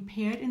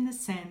 Impaired in the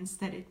sense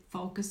that it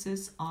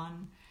focuses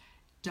on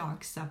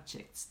dark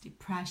subjects,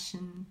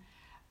 depression,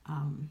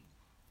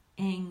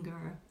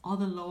 anger, all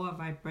the lower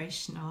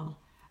vibrational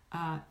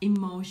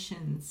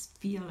emotions,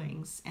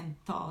 feelings, and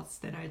thoughts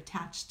that are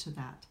attached to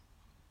that.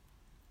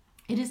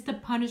 It is the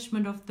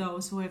punishment of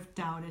those who have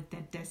doubted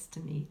their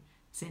destiny,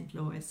 St.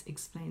 Louis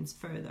explains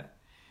further.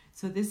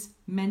 So this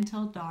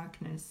mental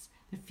darkness,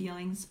 the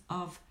feelings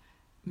of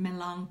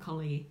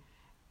melancholy,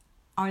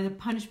 are the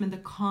punishment, the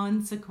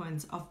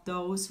consequence of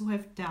those who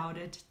have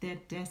doubted their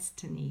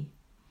destiny.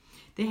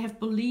 They have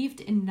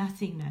believed in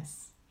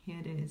nothingness. Here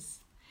it is.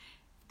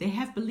 They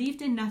have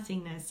believed in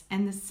nothingness,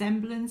 and the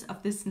semblance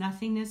of this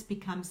nothingness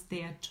becomes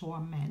their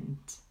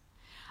torment,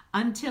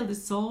 until the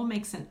soul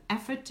makes an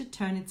effort to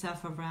turn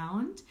itself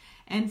around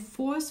and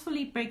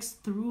forcefully breaks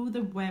through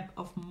the web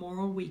of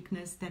moral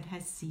weakness that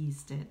has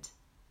seized it.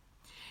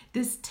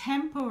 This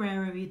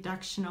temporary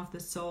reduction of the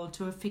soul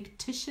to a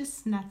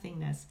fictitious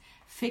nothingness,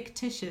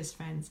 fictitious,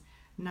 friends,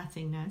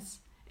 nothingness,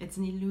 it's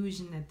an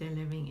illusion that they're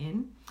living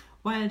in,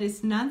 while it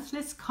is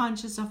nonetheless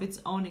conscious of its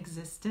own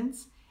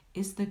existence,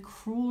 is the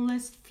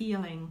cruelest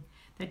feeling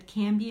that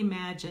can be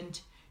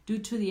imagined due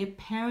to the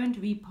apparent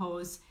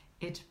repose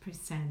it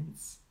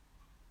presents.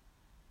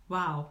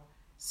 Wow.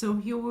 So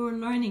here we're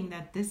learning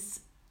that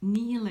this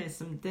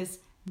nihilism, this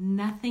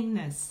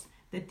nothingness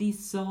that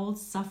these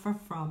souls suffer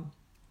from,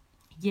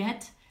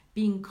 yet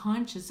being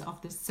conscious of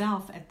the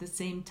self at the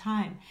same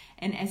time.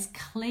 And as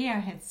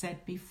Claire had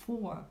said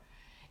before,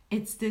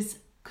 it's this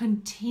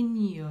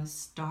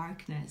continuous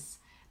darkness,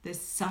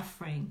 this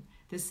suffering,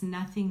 this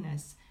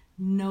nothingness.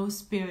 No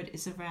spirit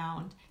is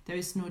around. There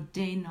is no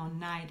day, no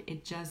night.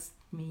 It just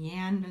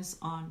meanders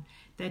on.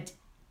 That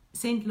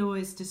St.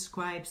 Louis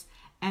describes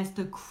as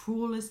the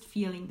cruelest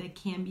feeling that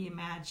can be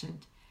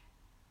imagined.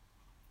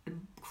 The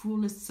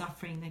cruelest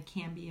suffering that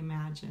can be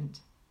imagined.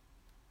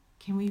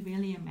 Can we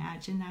really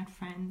imagine that,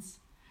 friends?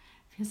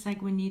 Feels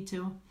like we need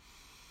to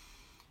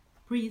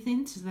breathe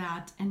into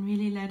that and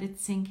really let it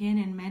sink in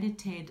and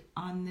meditate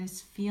on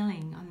this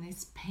feeling, on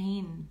this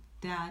pain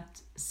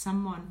that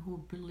someone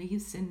who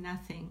believes in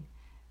nothing,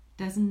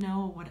 doesn't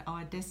know what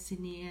our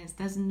destiny is,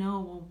 doesn't know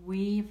what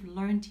we've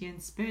learned here in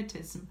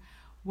Spiritism,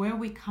 where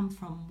we come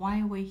from,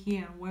 why we're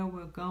here, where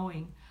we're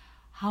going,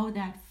 how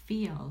that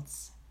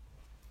feels.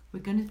 We're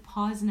going to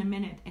pause in a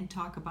minute and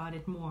talk about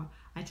it more.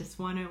 We just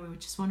want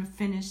to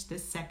finish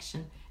this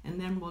section and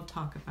then we'll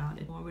talk about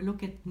it more. We'll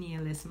look at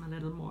nihilism a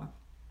little more.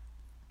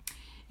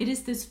 It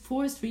is this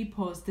forced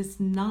repose, this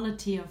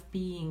nullity of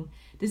being,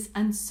 this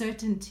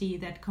uncertainty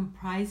that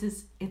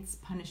comprises its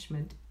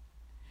punishment.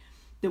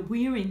 The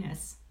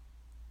weariness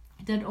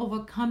that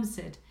overcomes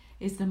it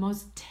is the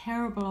most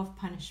terrible of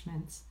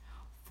punishments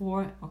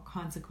or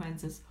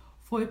consequences,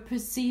 for it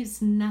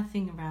perceives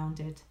nothing around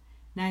it,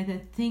 neither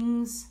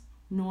things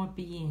nor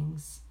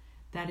beings.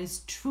 That is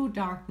true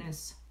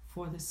darkness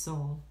for the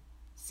soul,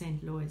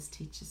 St. Louis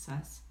teaches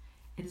us.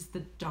 It is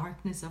the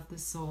darkness of the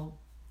soul.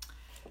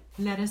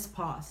 Let us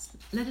pause.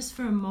 Let us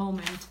for a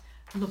moment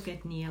look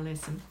at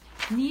nihilism.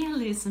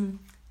 Nihilism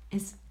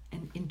is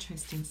an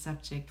interesting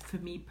subject for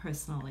me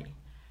personally.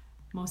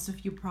 Most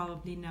of you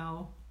probably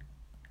know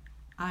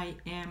I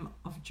am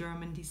of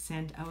German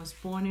descent. I was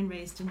born and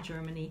raised in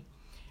Germany,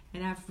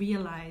 and I've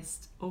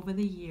realized over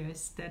the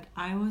years that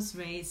I was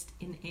raised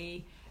in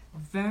a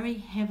very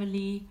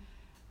heavily,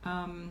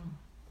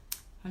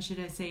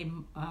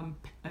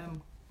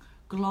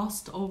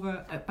 glossed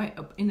over,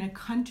 in a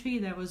country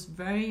that was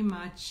very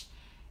much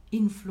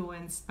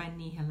influenced by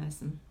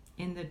nihilism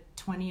in the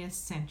 20th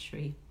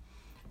century.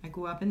 I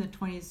grew up in the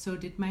 20s, so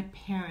did my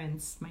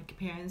parents. My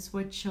parents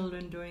were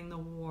children during the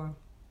war.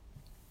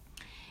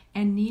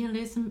 And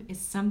nihilism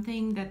is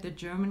something that the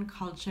German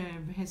culture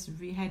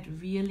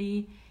had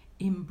really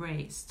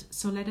embraced.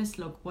 So let us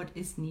look, what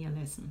is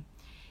nihilism?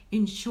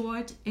 In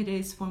short, it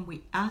is when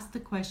we ask the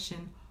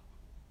question,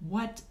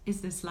 what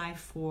is this life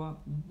for?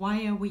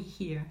 Why are we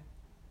here?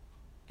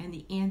 And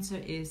the answer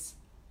is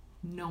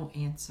no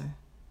answer.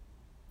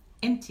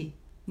 Empty,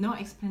 no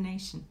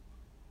explanation.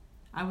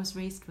 I was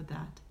raised with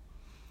that.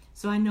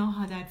 So I know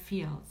how that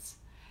feels.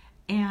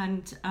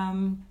 And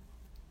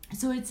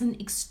so it's an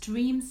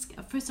extreme.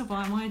 First of all,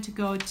 I wanted to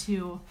go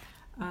to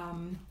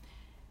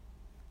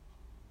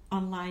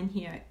online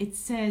here. It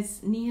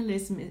says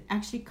nihilism, it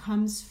actually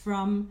comes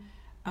from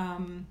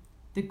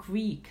the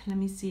Greek. Let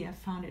me see, I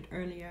found it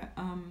earlier.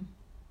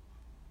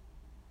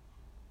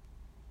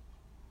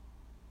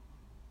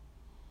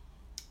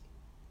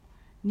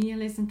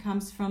 Nihilism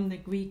comes from the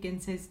Greek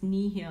and says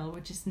nihil,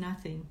 which is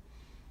nothing.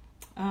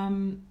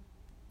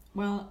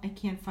 Well, I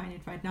can't find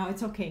it right now.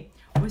 It's okay.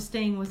 We're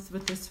staying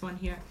with this one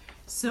here.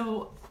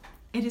 So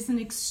it is an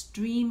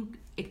extreme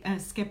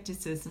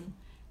skepticism.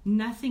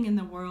 Nothing in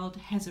the world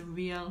has a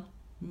real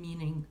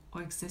meaning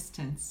or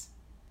existence.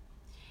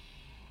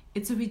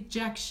 It's a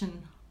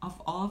rejection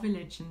of all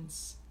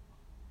religions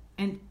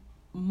and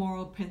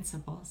moral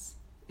principles.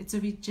 It's a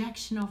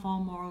rejection of all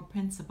moral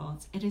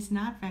principles. It is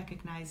not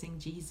recognizing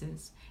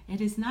Jesus.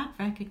 It is not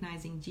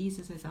recognizing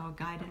Jesus as our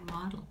guide and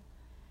model.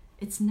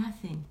 It's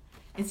nothing.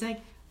 It's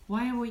like,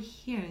 why are we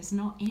here? There's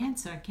no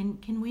answer.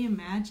 Can we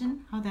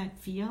imagine how that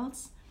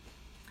feels?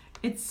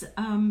 It's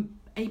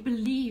I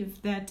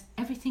believe that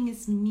everything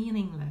is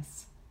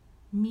meaningless,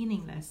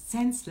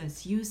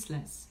 senseless,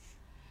 useless.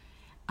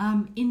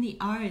 In the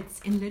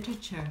arts, in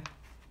literature,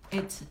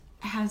 it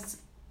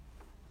has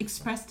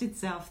expressed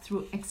itself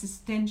through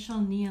existential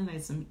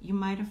nihilism. You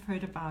might have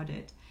heard about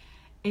it.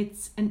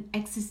 It's an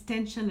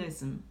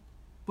existentialism,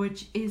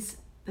 which is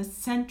the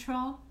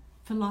central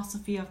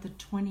philosophy of the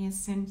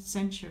 20th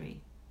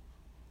century.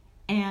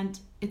 And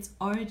its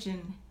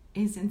origin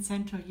is in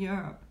Central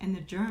Europe, and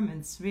the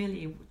Germans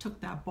really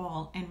took that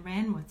ball and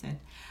ran with it.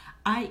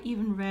 I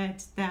even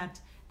read that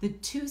the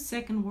 2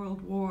 Second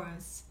World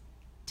Wars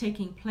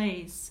taking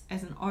place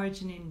as an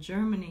origin in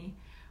Germany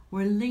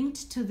were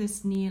linked to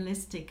this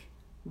nihilistic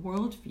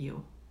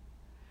worldview,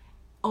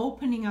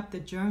 opening up the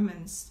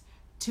Germans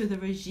to the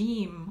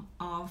regime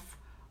of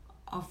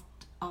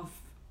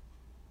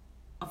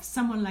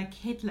someone like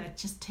Hitler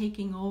just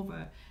taking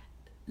over,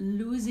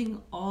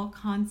 losing all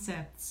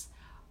concepts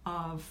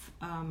of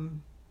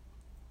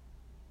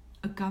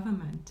a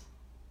government,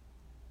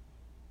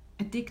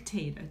 a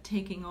dictator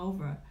taking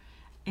over.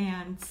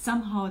 And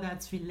somehow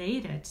that's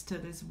related to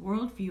this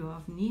worldview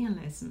of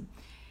nihilism.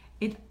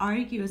 It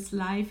argues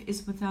life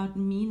is without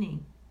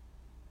meaning.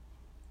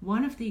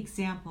 One of the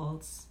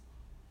examples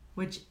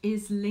which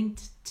is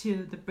linked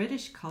to the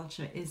British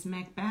culture is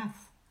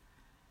Macbeth.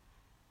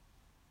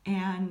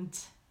 And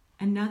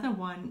another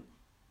one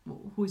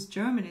who's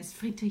German is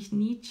Friedrich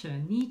Nietzsche.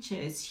 Nietzsche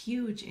is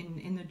huge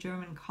in the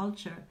German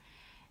culture.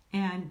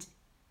 And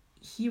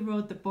he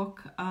wrote the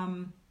book,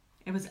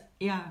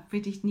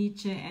 Friedrich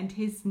Nietzsche and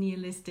his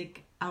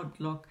nihilistic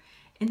outlook.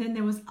 And then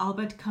there was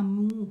Albert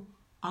Camus,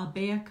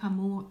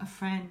 a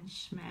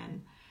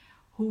Frenchman,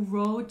 who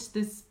wrote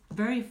this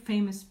very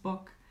famous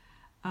book,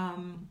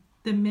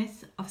 The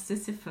Myth of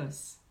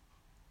Sisyphus.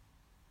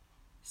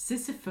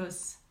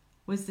 Sisyphus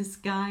was this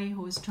guy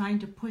who was trying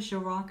to push a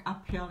rock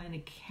uphill, and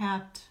it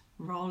kept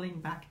rolling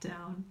back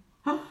down.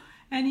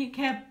 And he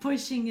kept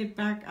pushing it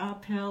back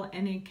uphill,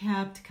 and it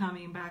kept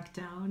coming back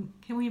down.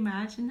 Can we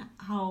imagine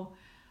how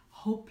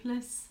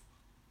hopeless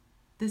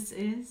this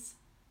is?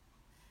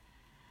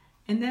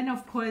 And then,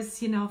 of course,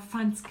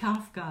 Franz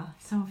Kafka.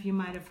 Some of you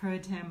might have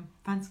heard him.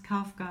 Franz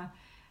Kafka,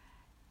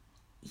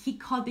 he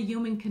called the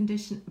human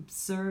condition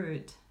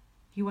absurd.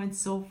 He went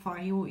so far.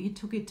 He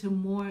took it to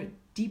more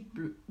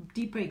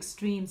deeper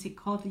extremes. He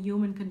called the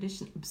human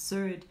condition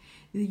absurd.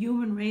 The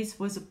human race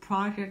was a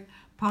product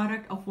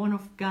of one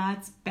of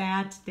God's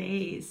bad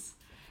days.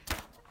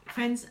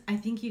 Friends, I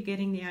think you're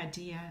getting the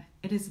idea.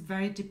 It is a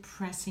very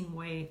depressing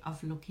way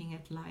of looking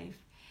at life.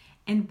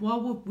 And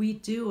what would we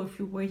do if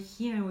we were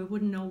here and we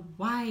wouldn't know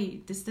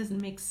why? This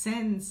doesn't make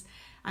sense.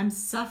 I'm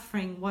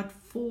suffering. What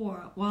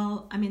for?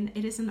 Well,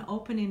 it is an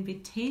open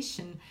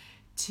invitation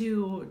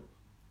to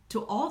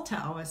alter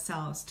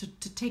ourselves,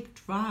 to take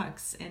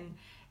drugs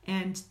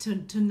and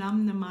to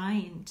numb the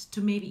mind, to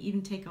maybe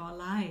even take our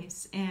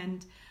lives.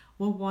 And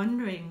we're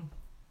wondering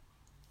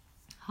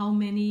how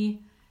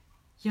many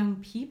young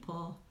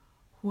people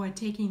who are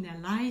taking their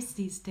lives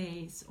these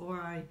days or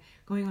are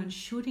going on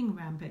shooting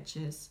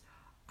rampages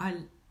are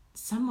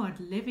somewhat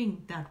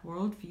living that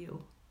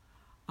worldview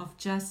of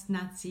just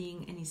not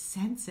seeing any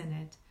sense in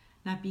it,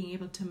 not being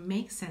able to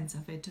make sense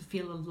of it, to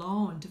feel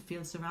alone, to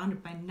feel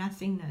surrounded by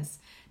nothingness,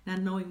 not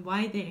knowing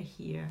why they're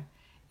here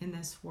in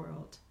this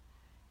world.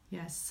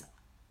 Yes,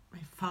 my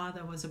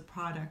father was a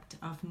product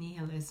of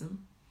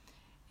nihilism,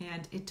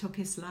 and it took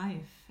his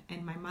life,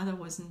 and my mother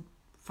wasn't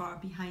far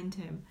behind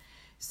him.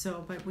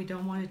 So, but we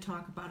don't want to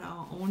talk about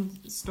our own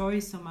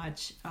story so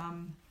much.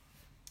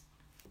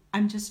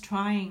 I'm just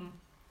trying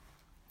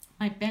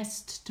my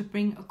best to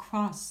bring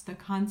across the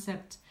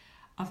concept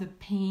of the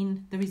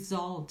painful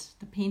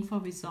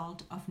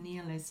result of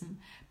nihilism,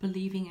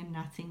 believing in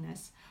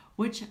nothingness,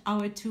 which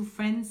our two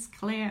friends,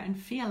 Claire and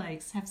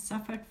Felix, have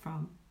suffered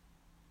from,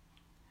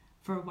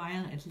 for a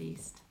while at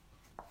least.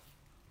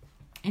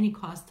 And it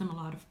caused them a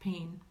lot of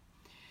pain.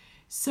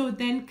 So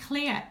then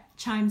Claire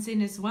chimes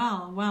in as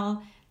well.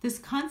 Well, this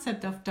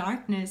concept of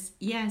darkness,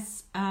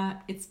 yes,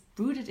 it's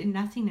rooted in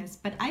nothingness,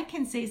 but I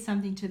can say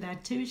something to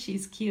that too.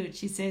 She's cute.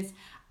 She says,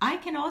 I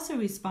can also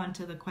respond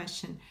to the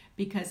question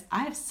because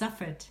I've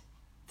suffered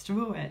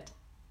through it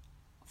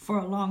for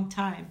a long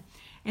time.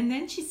 And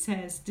then she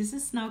says, this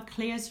is now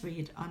Claire's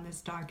read on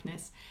this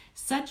darkness.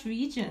 Such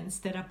regions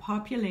that are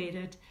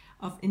populated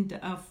of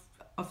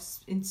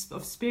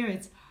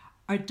spirits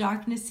are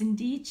darkness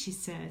indeed, she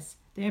says.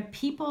 They are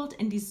peopled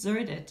and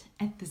deserted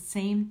at the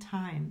same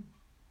time.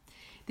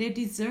 They're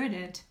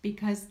deserted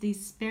because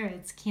these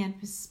spirits can't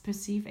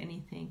perceive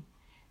anything.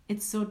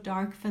 It's so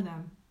dark for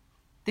them.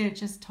 They're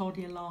just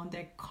totally alone.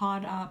 They're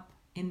caught up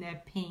in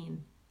their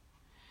pain.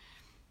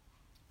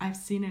 I've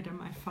seen it in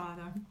my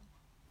father.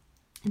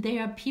 They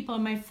are people.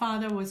 My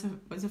father was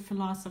a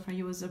philosopher.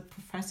 He was a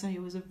professor. He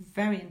was a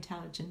very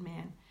intelligent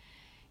man.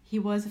 He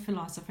was a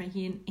philosopher.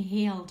 He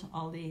inhaled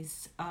all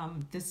these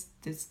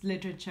this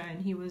literature,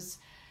 and he was,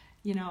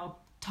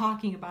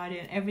 talking about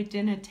it at every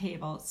dinner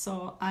table.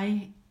 So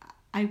I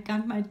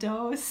got my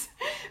dose.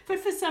 But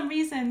for some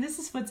reason, this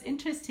is what's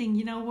interesting.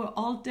 We're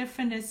all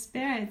different as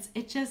spirits.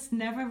 It just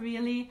never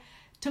really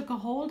took a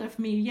hold of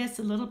me. Yes,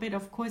 a little bit.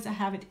 Of course, I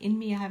have it in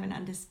me. I have an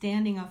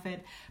understanding of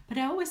it. But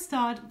I always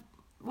thought,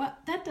 well,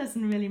 that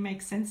doesn't really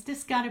make sense.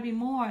 There's got to be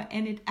more.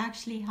 And it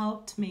actually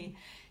helped me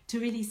to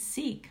really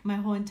seek my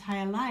whole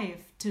entire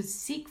life, to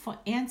seek for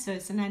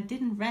answers. And I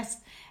didn't rest.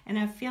 And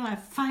I feel I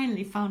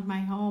finally found my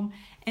home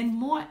and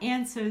more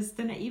answers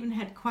than I even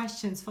had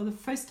questions for the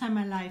first time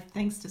in my life,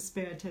 thanks to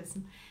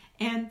Spiritism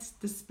and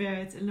the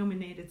spirits,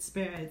 illuminated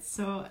spirits.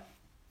 So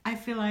I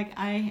feel like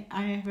I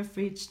have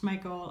reached my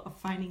goal of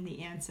finding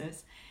the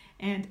answers.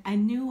 And I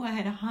knew, I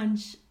had a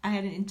hunch, I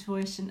had an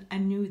intuition, I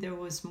knew there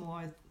was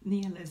more.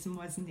 Nihilism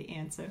wasn't the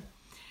answer.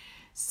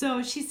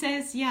 So she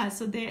says,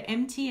 so they're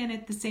empty and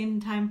at the same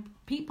time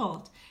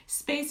peopled.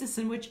 Spaces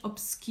in which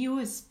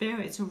obscure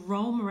spirits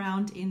roam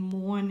around in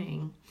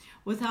mourning,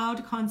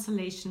 without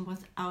consolation,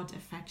 without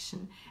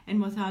affection,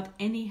 and without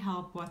any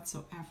help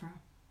whatsoever.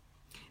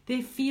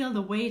 They feel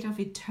the weight of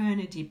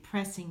eternity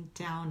pressing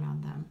down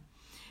on them.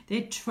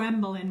 They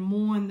tremble and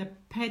mourn the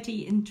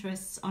petty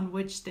interests on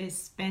which they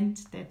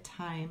spent their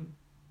time.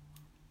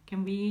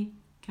 Can we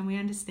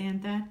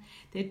understand that?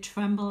 They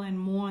tremble and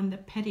mourn the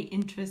petty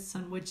interests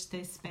on which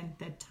they spent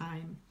their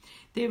time.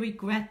 They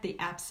regret the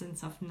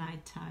absence of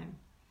nighttime.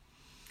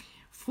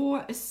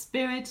 For a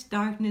spirit,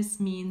 darkness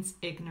means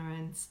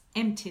ignorance,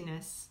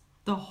 emptiness,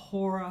 the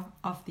horror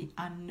of the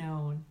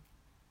unknown.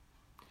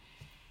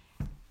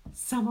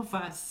 Some of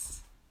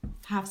us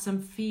have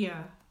some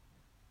fear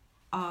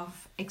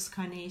of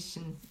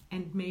excarnation,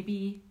 and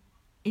maybe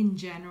in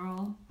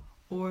general,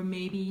 or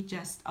maybe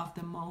just of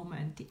the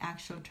moment, the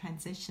actual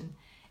transition.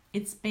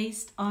 It's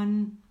based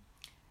on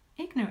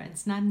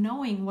ignorance, not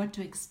knowing what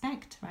to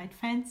expect, right,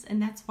 friends? And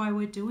that's why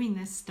we're doing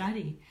this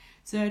study,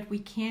 so that we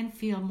can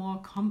feel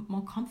more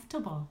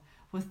comfortable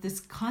with this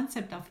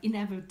concept of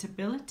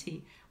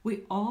inevitability.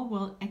 We all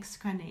will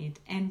excarnate,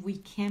 and we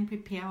can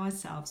prepare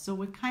ourselves. So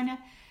we're kind of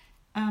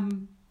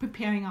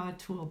preparing our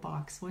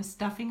toolbox. We're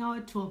stuffing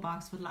our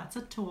toolbox with lots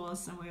of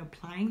tools, and we're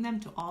applying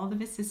them to all the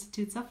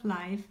vicissitudes of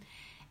life.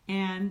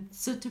 And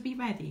so to be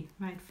ready,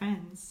 right,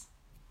 friends?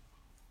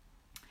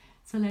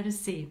 So let us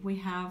see. We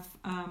have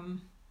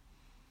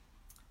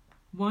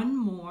one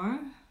more.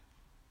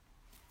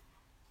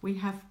 We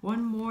have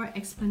one more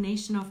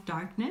explanation of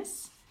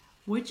darkness,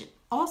 which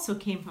also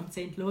came from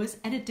St. Louis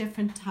at a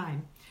different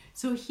time.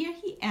 So here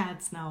he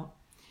adds now,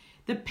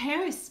 the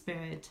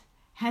perispirit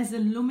has a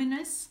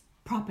luminous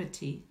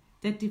property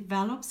that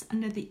develops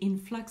under the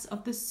influx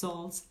of the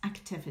soul's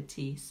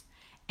activities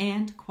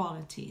and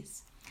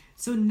qualities.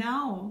 So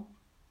now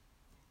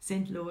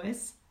St.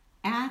 Louis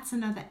adds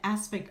another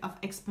aspect of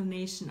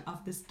explanation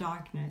of this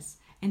darkness,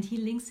 and he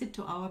links it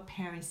to our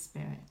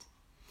perispirit,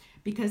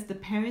 because the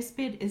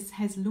perispirit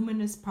has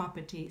luminous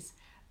properties,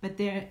 but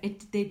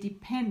they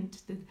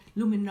depend, the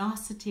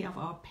luminosity of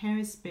our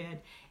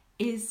perispirit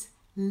is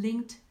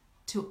linked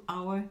to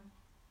our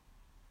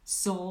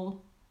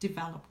soul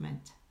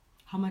development,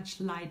 how much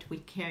light we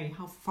carry,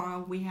 how far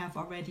we have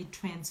already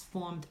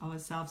transformed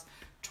ourselves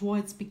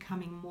towards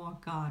becoming more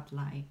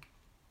godlike.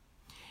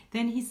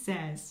 Then he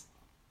says,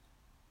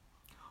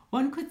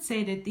 one could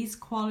say that these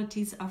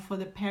qualities are for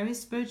the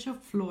perispiritual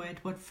fluid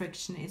what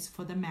friction is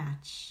for the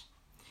match.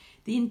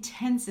 The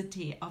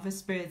intensity of a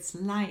spirit's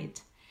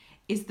light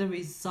is the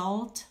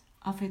result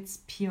of its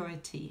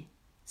purity.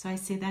 So I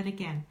say that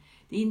again.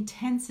 The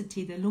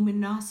intensity, the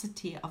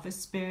luminosity of a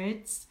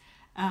spirit's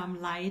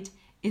light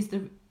is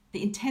the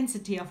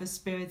intensity of a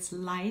spirit's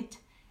light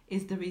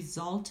is the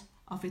result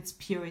of its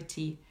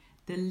purity.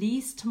 The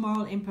least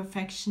moral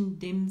imperfection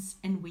dims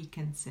and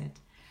weakens it.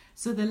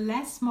 So the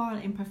less moral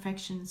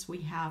imperfections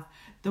we have,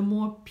 the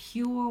more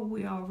pure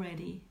we are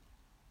already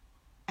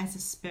as a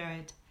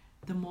spirit,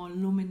 the more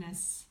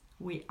luminous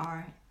we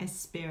are as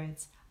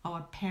spirits.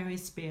 Our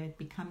perispirit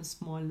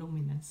becomes more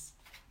luminous.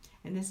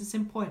 And this is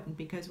important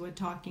because we're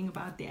talking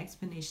about the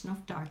explanation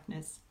of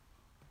darkness.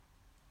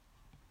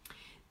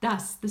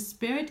 Thus, the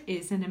spirit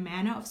is, in a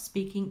manner of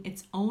speaking,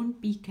 its own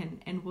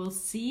beacon and will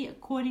see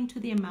according to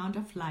the amount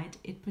of light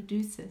it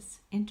produces.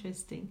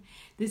 Interesting.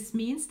 This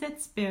means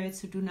that spirits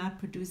who do not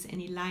produce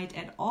any light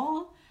at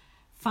all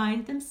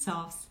find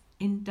themselves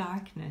in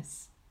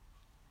darkness.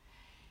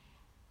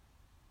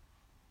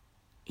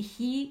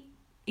 He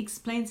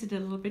explains it a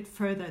little bit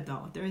further,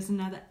 though. There is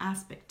another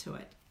aspect to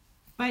it.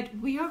 But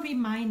we are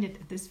reminded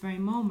at this very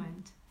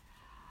moment.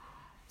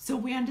 So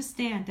we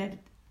understand that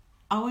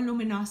our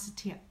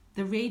luminosity,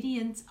 the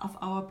radiance of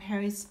our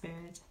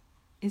perispirit,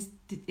 is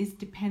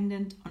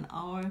dependent on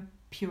our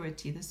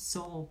purity, the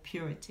soul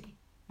purity,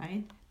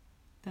 right?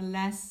 The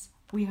less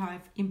we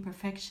have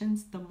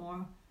imperfections, the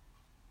more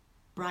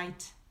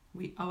bright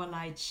our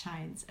light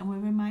shines. And we're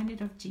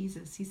reminded of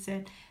Jesus. He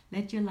said,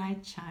 let your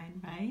light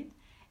shine, right?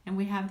 And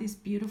we have these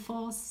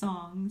beautiful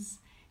songs.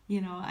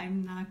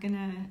 I'm not going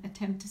to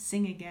attempt to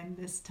sing again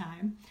this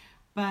time.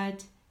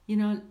 But,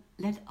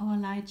 let our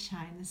light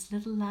shine, this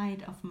little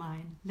light of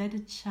mine, let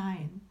it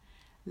shine.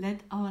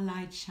 Let our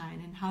light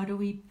shine. And how do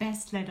we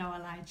best let our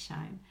light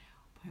shine?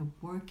 By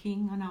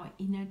working on our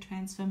inner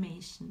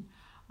transformation,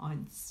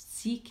 on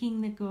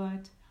seeking the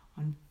good,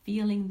 on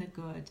feeling the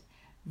good,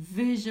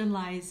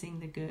 visualizing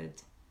the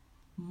good,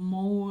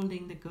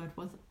 molding the good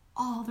with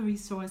all the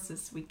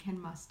resources we can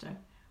muster,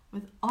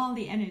 with all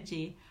the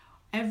energy.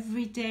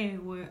 Every day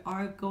we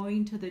are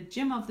going to the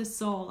gym of the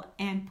soul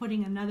and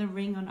putting another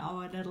ring on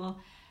our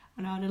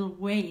little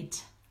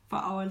weight, for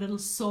our little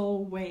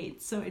soul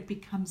weight, so it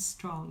becomes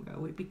stronger,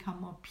 we become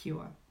more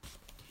pure.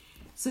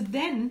 So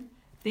then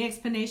the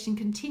explanation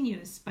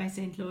continues by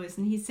St. Louis,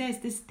 and he says,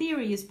 this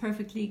theory is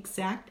perfectly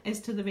exact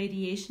as to the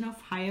radiation of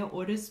higher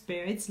order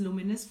spirits'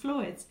 luminous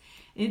fluids.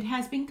 It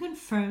has been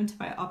confirmed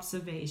by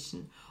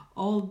observation,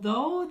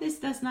 although this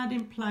does not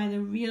imply the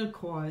real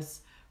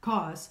cause,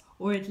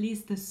 or at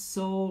least the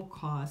sole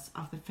cause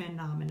of the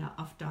phenomena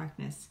of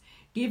darkness,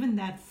 given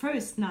that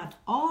first, not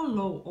all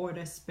low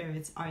order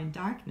spirits are in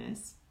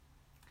darkness.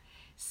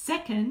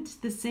 Second,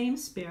 the same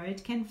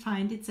spirit can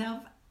find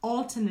itself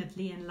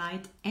alternately in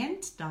light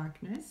and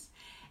darkness.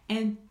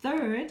 And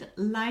third,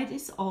 light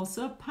is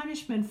also a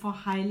punishment for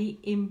highly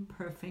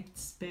imperfect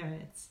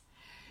spirits.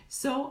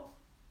 So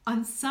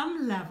on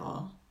some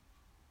level,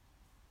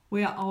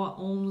 we are our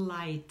own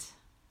light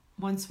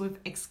once we've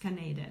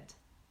excarnated.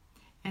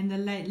 And the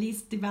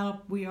least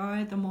developed we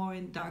are, the more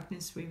in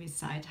darkness we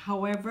reside.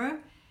 However,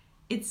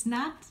 that's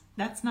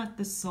not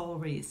the sole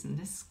reason.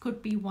 This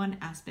could be one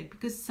aspect,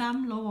 because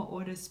some lower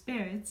order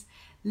spirits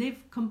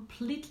live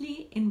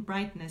completely in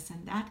brightness,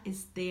 and that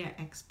is their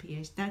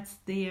expiation. That's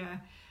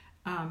their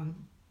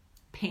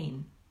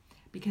pain,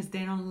 because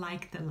they don't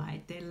like the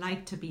light. They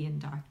like to be in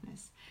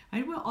darkness.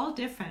 Right? We're all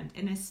different,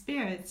 and as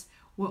spirits,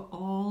 we're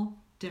all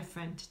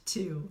different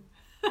too.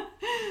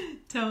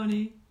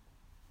 Tony,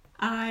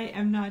 I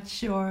am not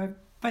sure,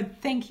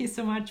 but thank you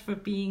so much for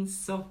being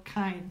so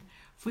kind,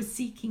 for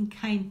seeking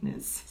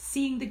kindness,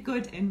 seeing the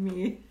good in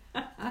me.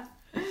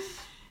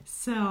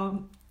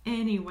 So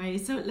anyway,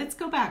 so let's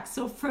go back.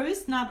 So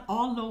first, not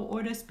all low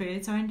order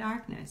spirits are in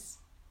darkness,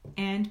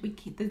 and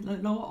the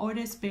lower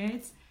order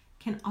spirits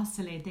can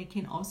oscillate. They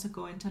can also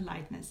go into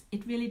lightness.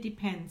 It really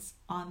depends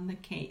on the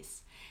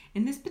case.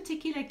 In this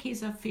particular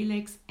case of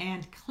Felix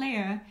and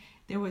Claire,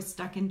 they were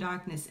stuck in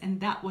darkness, and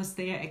that was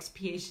their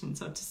expiation,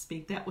 so to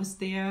speak. That was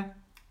their,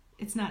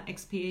 it's not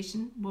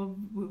expiation,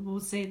 we'll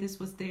say this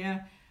was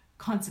their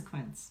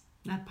consequence,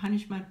 not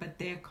punishment, but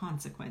their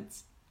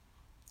consequence,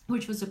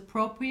 which was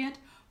appropriate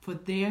for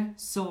their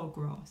soul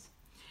growth.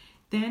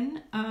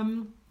 Then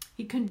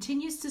he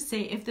continues to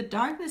say, if the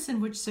darkness in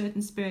which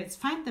certain spirits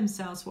find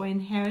themselves were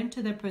inherent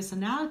to their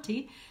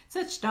personality,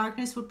 such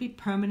darkness would be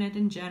permanent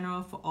in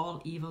general for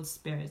all evil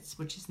spirits,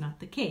 which is not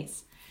the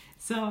case.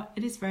 So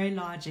it is very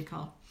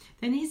logical.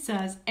 Then he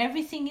says,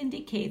 everything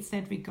indicates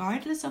that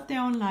regardless of their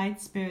own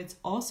light, spirits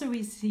also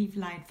receive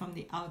light from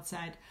the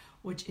outside,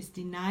 which is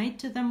denied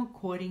to them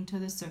according to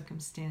the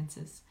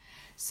circumstances.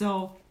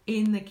 So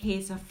in the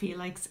case of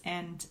Felix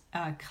and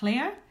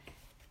Claire,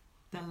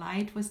 the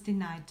light was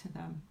denied to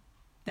them.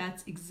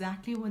 That's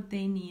exactly what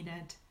they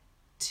needed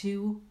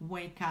to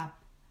wake up,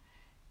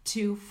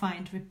 to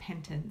find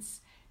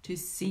repentance, to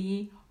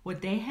see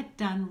what they had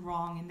done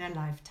wrong in their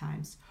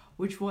lifetimes,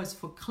 which was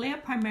for Claire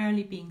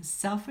primarily being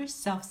selfish,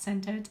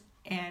 self-centered,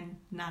 and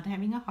not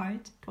having a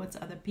heart towards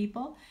other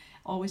people,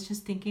 always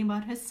just thinking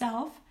about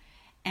herself.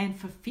 And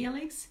for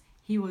Felix,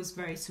 he was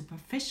very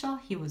superficial,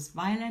 he was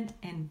violent,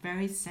 and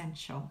very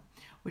sensual,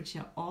 which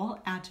are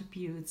all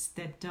attributes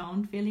that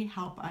don't really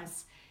help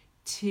us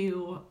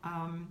to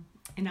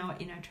in our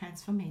inner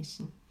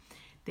transformation.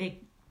 They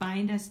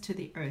bind us to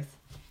the earth,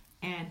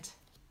 and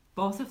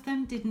both of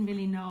them didn't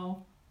really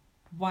know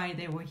why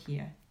they were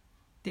here.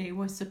 They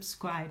were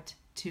subscribed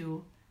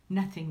to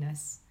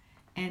nothingness,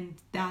 and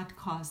that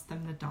caused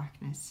them the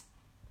darkness.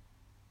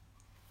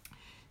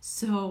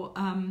 So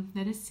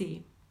let us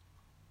see.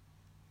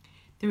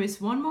 There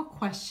is one more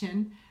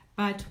question,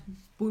 but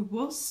we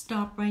will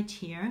stop right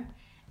here,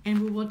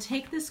 and we will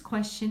take this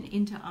question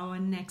into our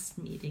next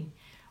meeting.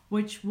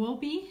 which will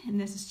be, and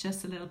this is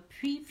just a little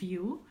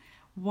preview,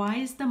 why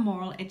is the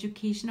moral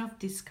education of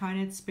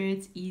discarnate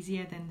spirits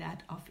easier than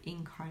that of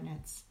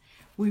incarnates?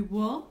 We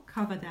will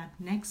cover that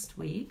next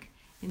week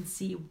and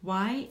see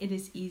why it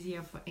is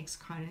easier for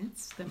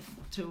excarnates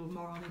to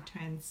morally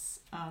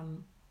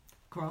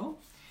grow.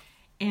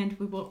 And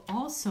we will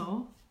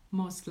also,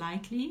 most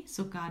likely,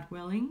 so God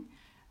willing,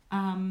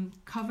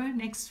 cover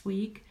next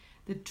week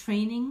the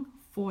training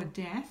for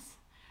death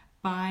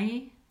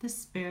by the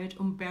spirit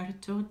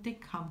Umberto de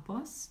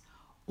Campos,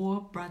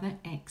 or Brother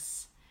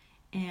X.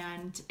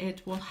 And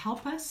it will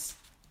help us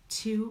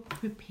to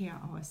prepare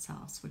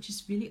ourselves, which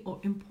is really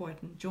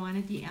important.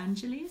 Joanna de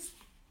Angelis,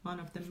 one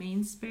of the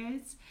main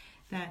spirits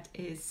that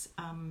is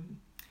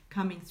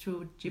coming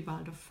through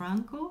Gibaldo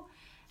Franco,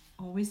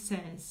 always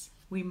says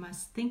we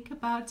must think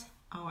about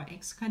our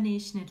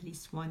excarnation at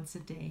least once a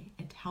day.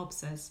 It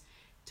helps us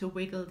to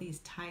wiggle these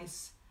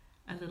ties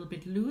a little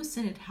bit loose,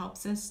 and it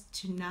helps us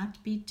to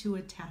not be too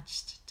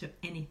attached to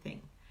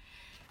anything.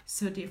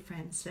 So dear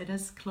friends, let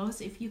us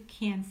close, if you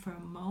can, for a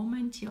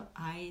moment your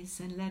eyes,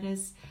 and let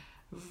us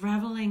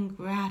revel in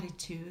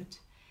gratitude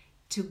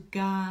to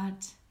God,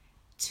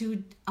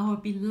 to our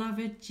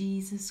beloved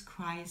Jesus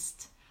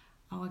Christ,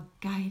 our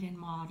guide and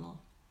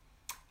model,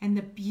 and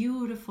the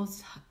beautiful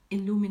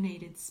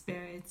illuminated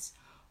spirits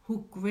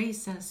who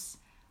grace us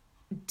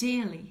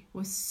daily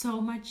with so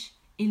much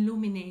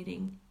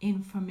illuminating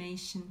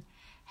information,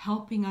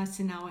 helping us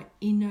in our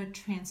inner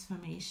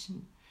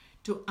transformation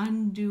to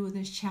undo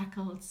the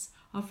shackles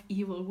of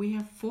evil we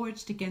have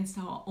forged against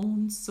our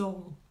own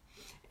soul.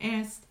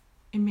 As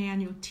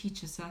Emmanuel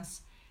teaches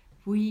us,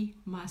 we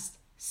must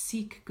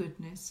seek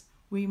goodness,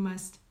 we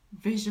must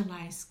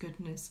visualize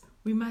goodness,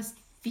 we must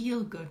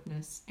feel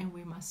goodness, and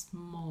we must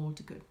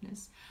mold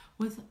goodness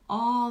with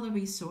all the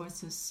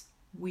resources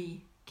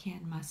we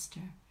can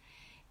muster.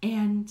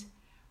 And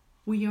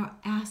we are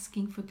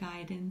asking for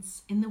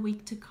guidance in the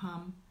week to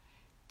come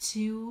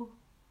to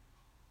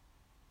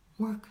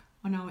work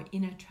on our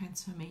inner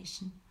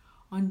transformation,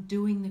 on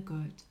doing the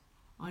good,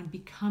 on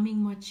becoming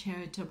more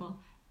charitable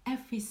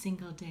every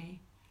single day,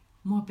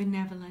 more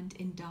benevolent,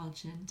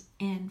 indulgent,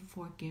 and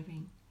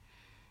forgiving,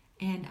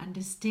 and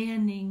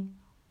understanding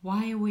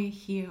why we're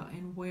here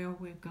and where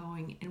we're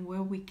going and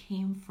where we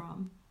came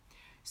from,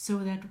 so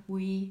that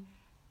we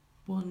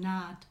will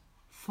not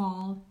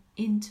fall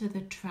into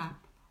the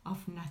trap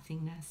of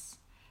nothingness,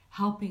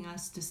 helping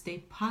us to stay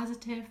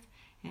positive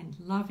and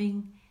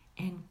loving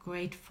and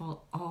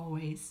grateful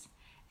always.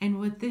 And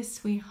with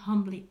this, we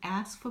humbly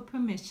ask for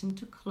permission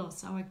to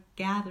close our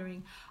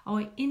gathering,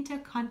 our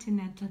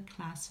intercontinental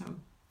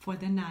classroom for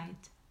the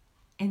night.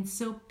 And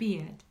so be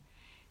it.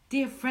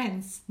 Dear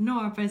friends,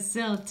 Nora,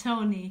 Brazil,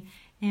 Tony,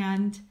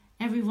 and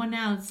everyone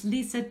else,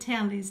 Lisa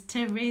Tellis,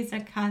 Teresa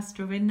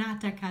Castro,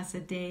 Renata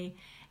Casadei,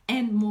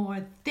 and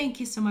more, thank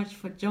you so much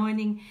for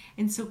joining.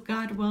 And so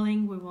God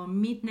willing, we will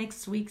meet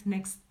next week,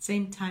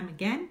 same time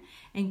again,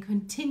 and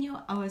continue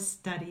our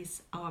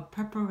studies, our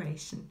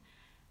preparation.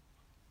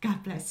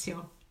 God bless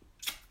you.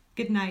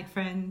 Good night,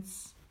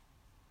 friends.